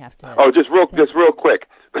I'm going to have to. Oh, just real quick,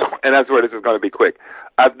 and that's where this is going to be quick.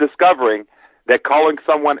 I'm discovering that calling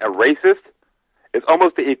someone a racist is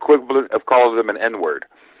almost the equivalent of calling them an N-word.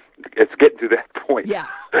 It's getting to that point. Yeah.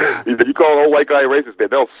 You call an old white guy a racist,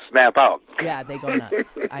 they'll snap out. Yeah, they go nuts.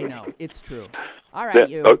 I know. It's true. All right,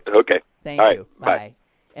 you. Okay. Thank All right, you. bye.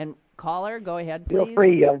 And caller, go ahead, please. Feel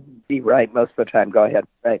free. You'll be right most of the time. Go ahead.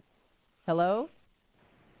 Right. Hello?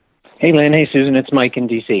 Hey, Lynn. Hey, Susan. It's Mike in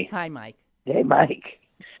D.C. Hi, Mike. Hey, Mike.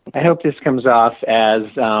 I hope this comes off as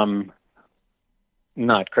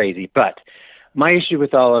not crazy, but my issue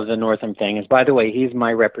with all of the Northam thing is, by the way, he's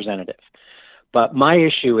my representative. But my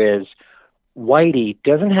issue is Whitey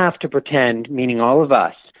doesn't have to pretend, meaning all of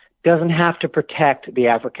us, doesn't have to protect the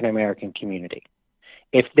African-American community.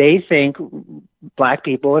 if they think black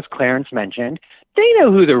people, as Clarence mentioned, they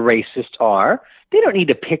know who the racists are. They don't need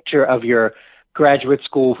a picture of your graduate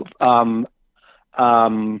school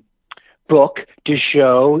book to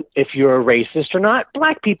show if you're a racist or not.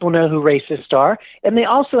 Black people know who racists are, and they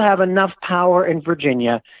also have enough power in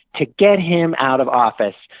Virginia to get him out of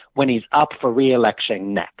office when he's up for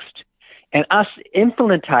re-election next. And us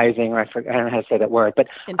infantilizing, I don't know how to say that word, but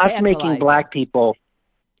us making black people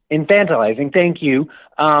infantilizing, thank you,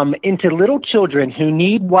 into little children who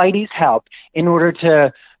need Whitey's help in order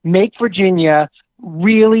to make Virginia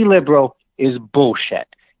really liberal is bullshit.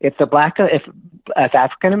 If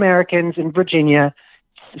African Americans in Virginia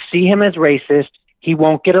see him as racist, he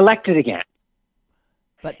won't get elected again.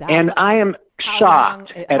 And I am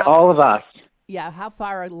shocked at all of us. Yeah, how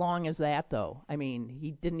far along is that though? I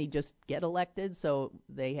mean, didn't he just get elected? So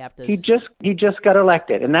they have to. He just got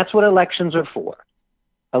elected, and that's what elections are for.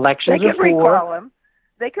 Elections they are could for. Recall him.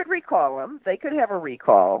 They could recall him. They could have a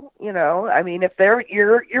recall. You know, I mean, if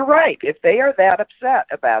you're right. If they are that upset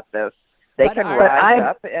about this, they can rise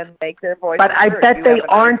up and make their voice heard. But I bet they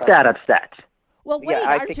aren't that upset. Well, wait,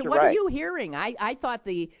 yeah, Archie, what are you hearing? I thought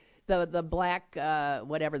the black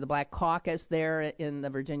the black caucus there in the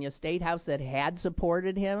Virginia State House that had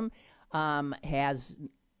supported him has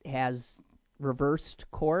reversed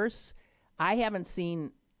course. I haven't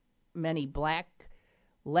seen many black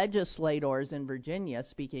legislators in Virginia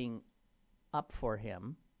speaking up for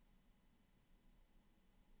him.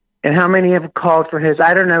 And how many have called for his?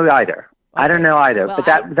 I don't know either. Okay. I don't know either. Well,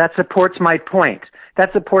 but that supports my point.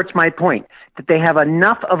 That supports my point that they have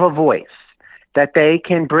enough of a voice that they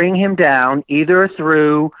can bring him down either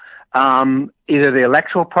through either the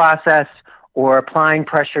electoral process or applying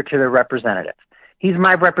pressure to their representative. He's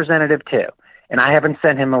my representative too, and I haven't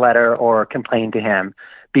sent him a letter or complained to him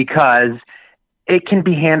because it can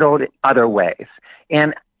be handled other ways.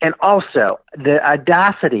 And also the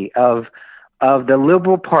audacity of the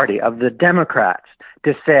Liberal Party, of the Democrats,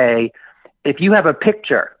 to say, if you have a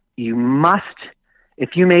picture, you must,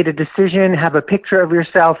 if you made a decision, have a picture of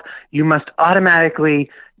yourself, you must automatically,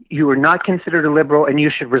 you are not considered a liberal and you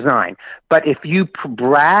should resign. But if you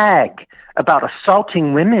brag about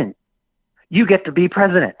assaulting women, you get to be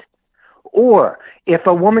president. Or if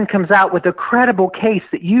a woman comes out with a credible case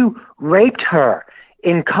that you raped her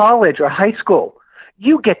in college or high school,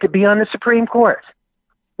 you get to be on the Supreme Court.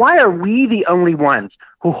 Why are we the only ones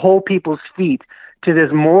who hold people's feet to this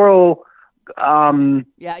moral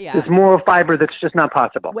this moral fiber that's just not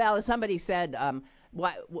possible? Well, somebody said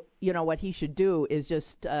what he should do is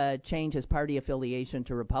just change his party affiliation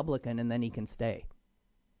to Republican, and then he can stay.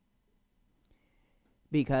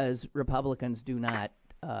 Because Republicans do not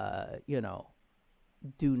have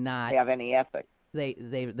any ethics.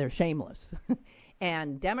 They're shameless.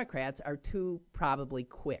 And Democrats are too probably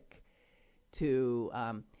quick to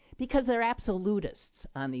because they're absolutists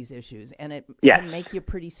on these issues, and it can make you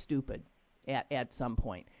pretty stupid at some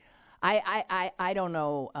point. I don't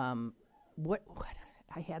know what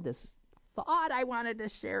I had this thought I wanted to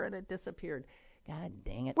share and it disappeared. God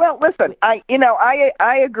dang it. Well, listen, I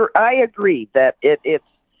agree that it's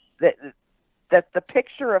that the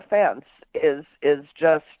picture offense is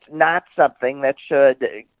just not something that should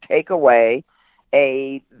take away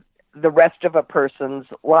the rest of a person's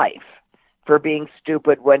life for being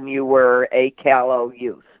stupid when you were a callow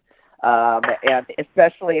youth, and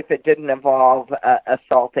especially if it didn't involve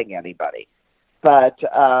assaulting anybody. But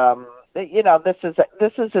this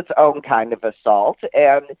is its own kind of assault,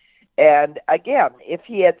 and again, if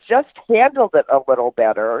he had just handled it a little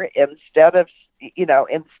better instead of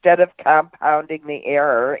compounding the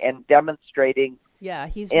error and demonstrating,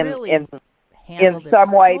 he's in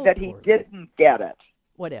some way that he didn't get it.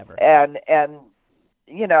 Whatever. And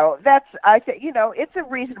that's, I think, it's a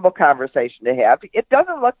reasonable conversation to have. It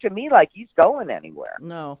doesn't look to me like he's going anywhere.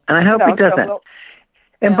 No. And I hope he doesn't.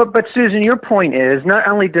 But Susan, your point is, not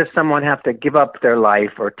only does someone have to give up their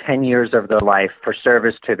life or 10 years of their life for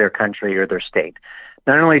service to their country or their state,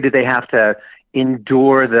 not only do they have to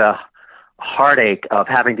endure the heartache of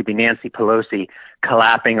having to be Nancy Pelosi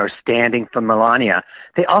clapping or standing for Melania,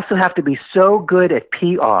 they also have to be so good at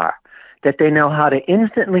PR that they know how to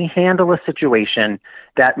instantly handle a situation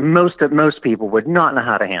that most people would not know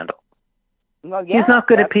how to handle. Well, yeah, he's not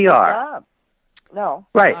good at PR. No,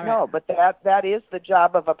 right. No, but that is the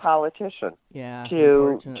job of a politician. Yeah,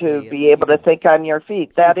 to be able to think on your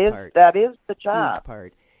feet. That is the job. Huge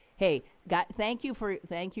part. Hey, thank you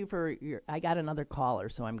for your. I got another caller,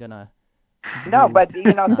 so I'm gonna. No, but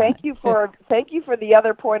thank you for the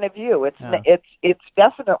other point of view. It's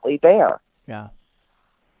definitely there. Yeah.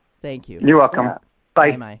 Thank you. You're welcome. Yeah.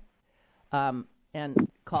 Bye. Bye. And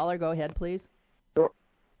caller, go ahead, please. Sure.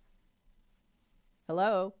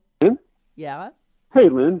 Hello? Lynn? Yeah? Hey,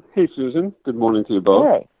 Lynn. Hey, Susan. Good morning to you both.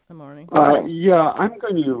 Hey. Good morning. Yeah, I'm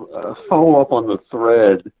going to follow up on the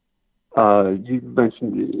thread. You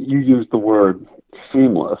mentioned, you used the word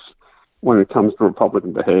seamless when it comes to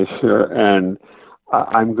Republican behavior, and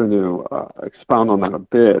I'm going to expound on that a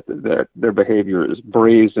bit, that their behavior is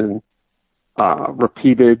brazen,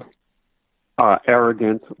 repeated,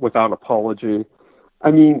 arrogant, without apology.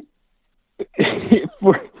 I mean, in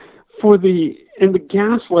the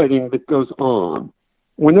gaslighting that goes on,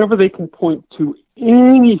 whenever they can point to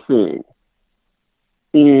anything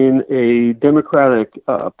in a Democratic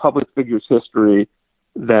public figure's history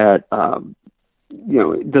that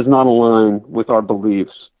does not align with our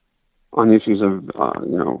beliefs on issues of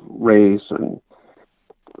race and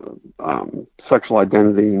sexual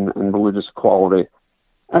identity and religious equality,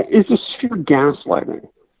 it's just sheer gaslighting.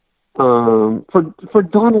 For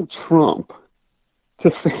Donald Trump to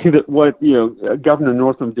say that what Governor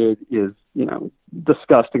Northam did is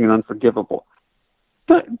disgusting and unforgivable.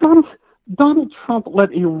 Donald Trump led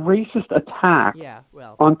a racist attack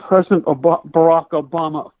on President Barack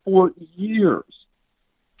Obama for years,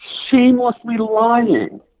 shamelessly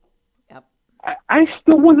lying. Yep. I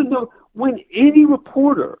still want to know when any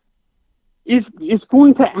reporter is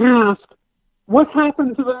going to ask what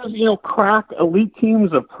happened to those crack elite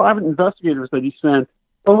teams of private investigators that he sent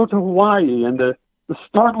over to Hawaii and the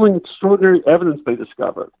startling, extraordinary evidence they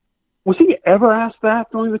discovered. Was he ever asked that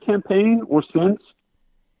during the campaign or since?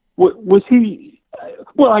 Was he?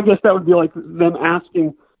 Well, I guess that would be like them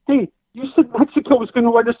asking, "Hey, you said Mexico was going to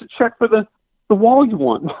write us a check for the wall you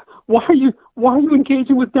won. Why are you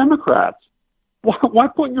engaging with Democrats? Why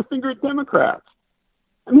pointing your finger at Democrats?"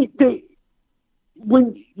 I mean,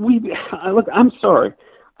 look, I'm sorry.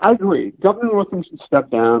 I agree. Governor Northam should step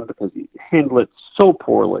down because he handled it so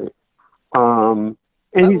poorly.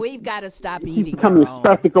 But we've got to stop eating. He's becoming a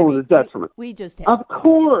spectacle and a detriment. We just have, of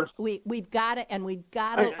course. We've got to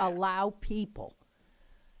allow people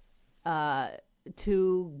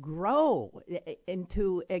to grow and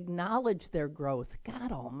to acknowledge their growth.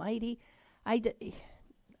 God Almighty, I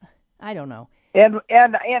don't know. And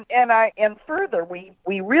further, we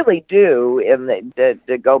really do,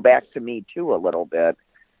 to go back to Me Too a little bit,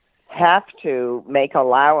 have to make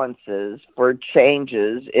allowances for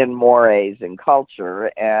changes in mores and culture.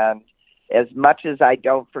 And as much as I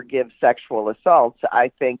don't forgive sexual assaults,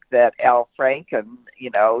 I think that Al Franken,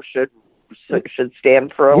 should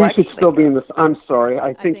stand for election. He should still be in this. I'm sorry.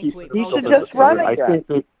 I think he should just run again. I think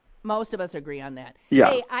that most of us agree on that. Yeah.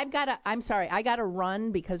 Hey, I'm sorry. I got to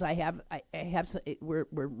run because we're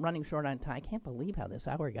running short on time. I can't believe how this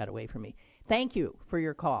hour got away from me. Thank you for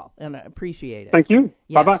your call, and I appreciate it. Thank you.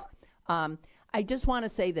 Yes. Bye-bye. I just want to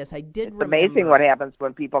say this. It's amazing what happens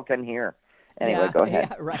when people can hear. Anyway, go ahead.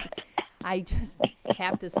 Yeah, right. I just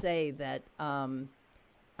have to say that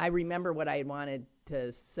I remember what I wanted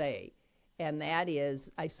to say, and that is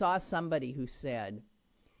I saw somebody who said,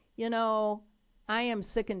 I am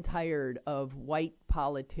sick and tired of white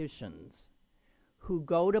politicians who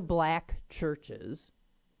go to black churches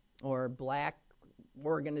or black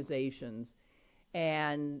organizations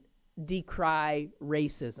and decry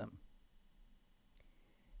racism.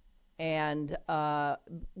 And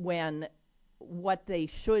when what they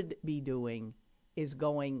should be doing is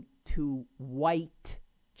going to white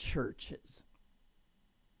churches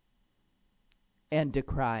and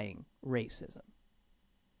decrying racism.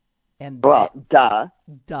 And duh.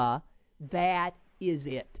 That is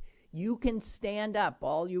it. You can stand up,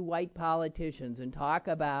 all you white politicians, and talk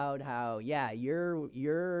about how,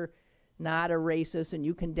 you're not a racist and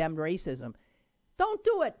you condemn racism. Don't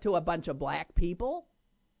do it to a bunch of black people.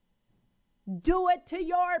 Do it to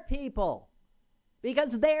your people, because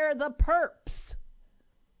they're the perps.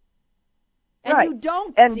 And right. You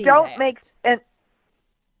don't and see don't that. make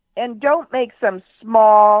and don't make some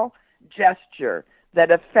small gesture that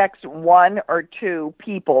affects one or two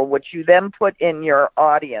people, which you then put in your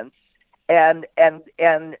audience, and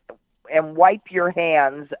wipe your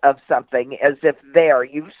hands of something as if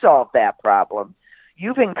you've solved that problem.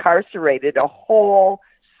 You've incarcerated a whole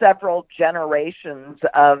several generations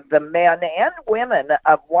of the men and women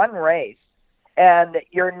of one race, and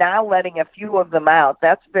you're now letting a few of them out.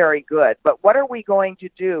 That's very good. But what are we going to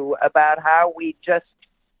do about how we just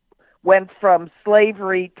went from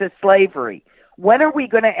slavery to slavery? When are we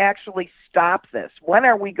going to actually stop this? When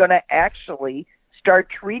are we going to actually start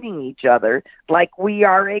treating each other like we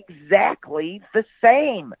are exactly the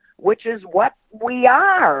same, which is what we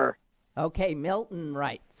are? Okay, Milton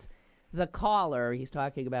writes, the caller, he's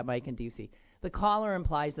talking about Mike in D.C., The caller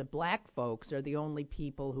implies that black folks are the only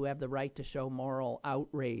people who have the right to show moral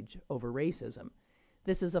outrage over racism.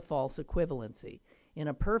 This is a false equivalency. In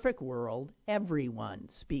a perfect world, everyone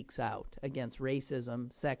speaks out against racism,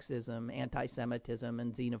 sexism, anti-Semitism,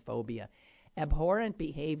 and xenophobia. Abhorrent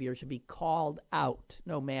behavior should be called out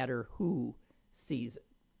no matter who sees it.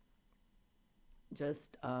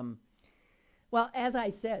 Well, as I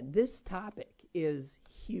said, this topic is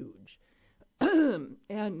huge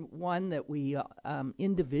and one that we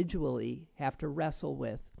individually have to wrestle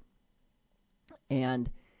with. And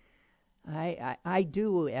I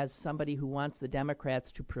do, as somebody who wants the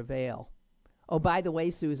Democrats to prevail. Oh, by the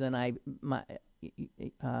way, Susan,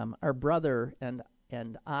 our brother and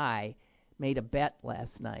I made a bet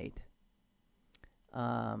last night.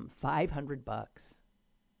 $500.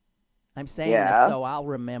 I'm saying this so I'll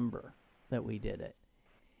remember that we did it.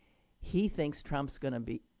 He thinks Trump's going to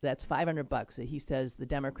be. That's $500. He says the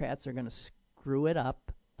Democrats are going to screw it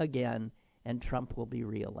up again, and Trump will be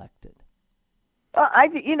reelected. Well,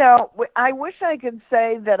 I wish I could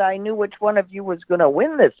say that I knew which one of you was going to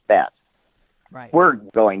win this bet. Right. We're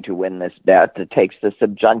going to win this bet. It takes the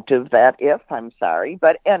subjunctive that if. I'm sorry,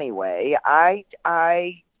 but anyway, I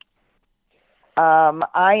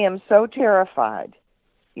am so terrified,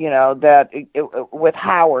 that with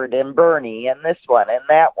Howard and Bernie and this one and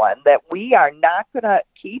that one, that we are not going to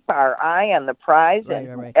keep our eye on the prize, and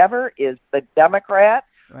whoever is the Democrat.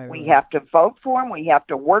 We have to vote for him. We have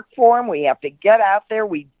to work for him. We have to get out there.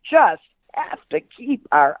 We just have to keep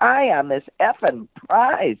our eye on this effing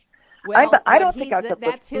prize. Well, I don't think I could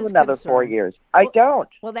live through another 4 years. I don't.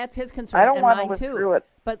 Well, that's his concern. I don't want to live through it.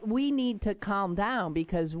 But we need to calm down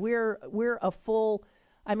because we're a full.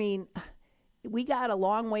 I mean, we got a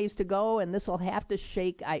long ways to go, and this will have to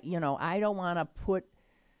shake. I don't want to put.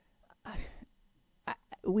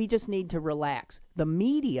 We just need to relax. The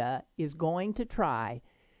media is going to try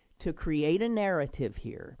to create a narrative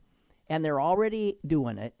here, and they're already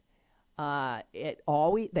doing it. They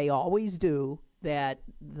always do that.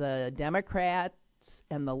 The Democrats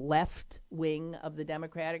and the left wing of the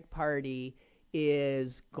Democratic Party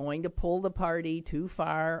is going to pull the party too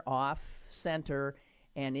far off center,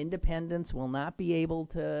 and independents will not be able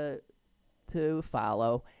to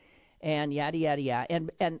follow, and yada yada yada.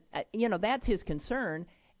 And that's his concern.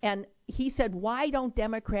 And he said, why don't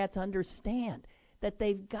Democrats understand that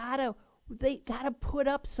they gotta put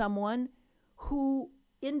up someone who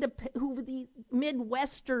the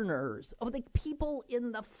Midwesterners or the people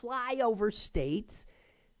in the flyover states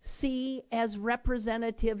see as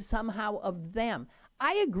representative somehow of them.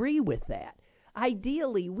 I agree with that.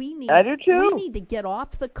 Ideally, we need to get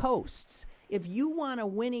off the coasts. If you want a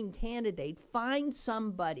winning candidate, find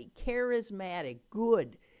somebody charismatic,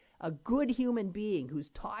 a good human being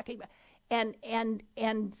who's talking about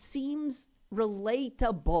and seems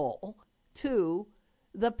relatable to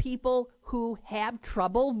the people who have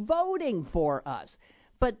trouble voting for us.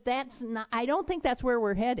 But that's not. I don't think that's where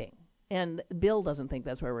we're heading, and Bill doesn't think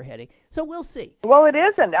that's where we're heading. So we'll see. Well, it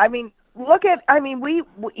isn't. I mean, we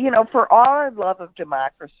for all our love of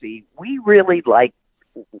democracy, we really like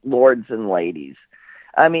lords and ladies.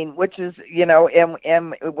 I mean, which is,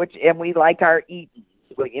 and we like our Eton.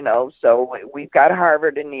 So we've got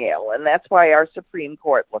Harvard and Yale, and that's why our Supreme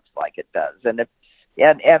Court looks like it does. And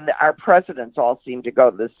our presidents all seem to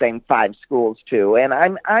go to the same 5 schools too. And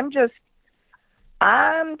I'm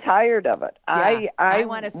tired of it. Yeah, I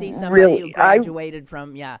want to see somebody who graduated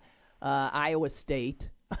from Iowa State.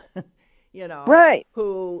 Right?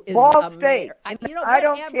 Who is Ball a State? I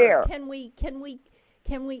don't care.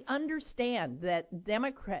 Can we understand that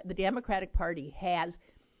the Democratic Party has,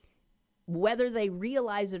 whether they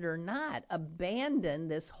realize it or not, abandon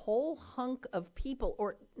this whole hunk of people,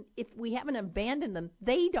 or if we haven't abandoned them,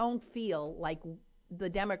 they don't feel like the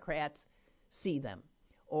Democrats see them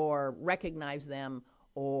or recognize them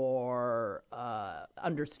or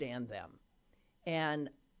understand them. And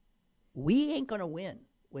we ain't going to win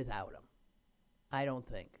without them, I don't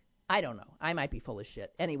think. I don't know. I might be full of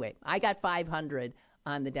shit. Anyway, I got 500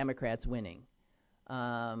 on the Democrats winning.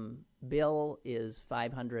 Bill is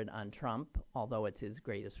 500 on Trump, although it's his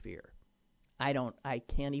greatest fear. I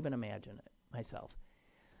can't even imagine it myself.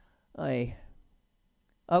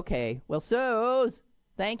 Okay. Well, Suze,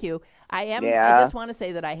 thank you. I just want to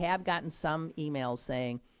say that I have gotten some emails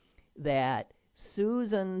saying that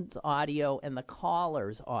Susan's audio and the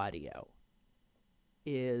caller's audio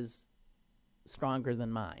is stronger than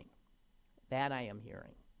mine. That I am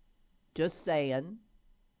hearing. Just saying.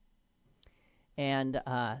 And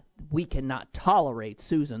we cannot tolerate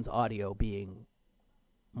Susan's audio being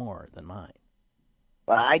more than mine.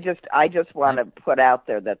 Well, I just want to put out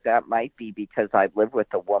there that might be because I live with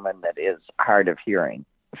a woman that is hard of hearing.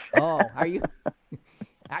 Oh, are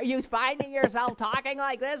you finding yourself talking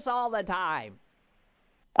like this all the time?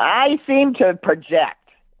 I seem to project.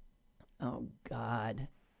 Oh, God.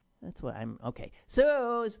 That's what I'm... Okay.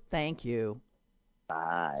 Suze, thank you.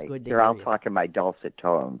 Bye. Good to Here, hear I'll you. talk in my dulcet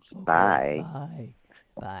tones. Okay, bye. Bye.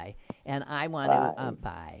 Bye. And I want to...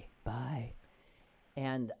 bye. Bye.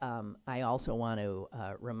 And I also want to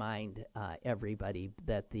remind everybody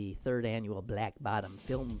that the 3rd Annual Black Bottom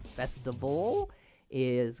Film Festival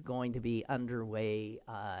is going to be underway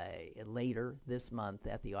later this month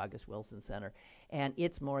at the August Wilson Center. And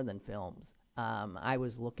it's more than films. I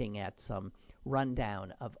was looking at some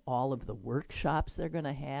rundown of all of the workshops they're going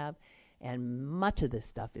to have, and much of this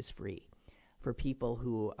stuff is free for people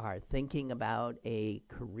who are thinking about a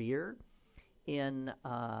career in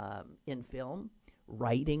film,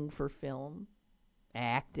 writing for film,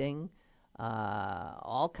 acting,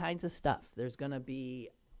 all kinds of stuff. There's going to be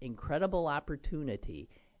incredible opportunity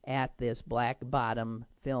at this Black Bottom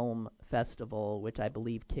Film Festival, which I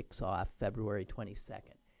believe kicks off February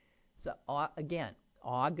 22nd. So, again,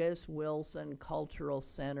 August Wilson Cultural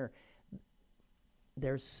Center.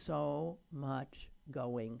 There's so much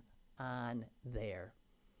going on there.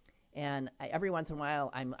 And every once in a while,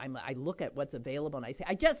 I look at what's available, and I say,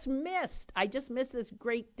 I just missed this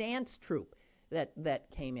great dance troupe that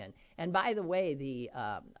came in. And by the way, the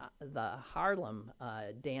Harlem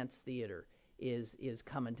Dance Theater is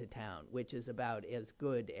coming to town, which is about as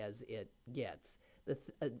good as it gets. The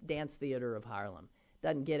Dance Theater of Harlem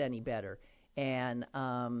doesn't get any better, and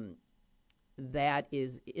that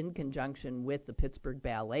is in conjunction with the Pittsburgh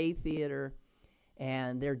Ballet Theater.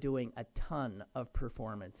 And they're doing a ton of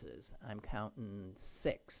performances. I'm counting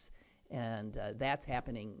 6. And that's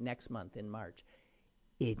happening next month in March.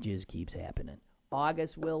 It just keeps happening.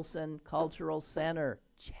 August Wilson Cultural Center.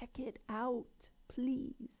 Check it out,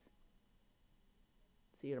 please.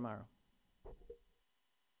 See you tomorrow.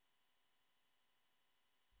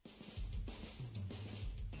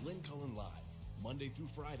 Lynn Cullen Live, Monday through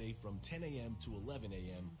Friday from 10 a.m. to 11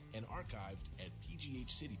 a.m. and archived at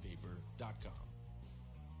pghcitypaper.com.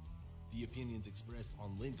 The opinions expressed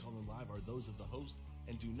on Lynn Cullen Live are those of the host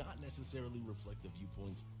and do not necessarily reflect the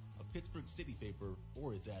viewpoints of Pittsburgh City Paper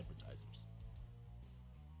or its advertisers.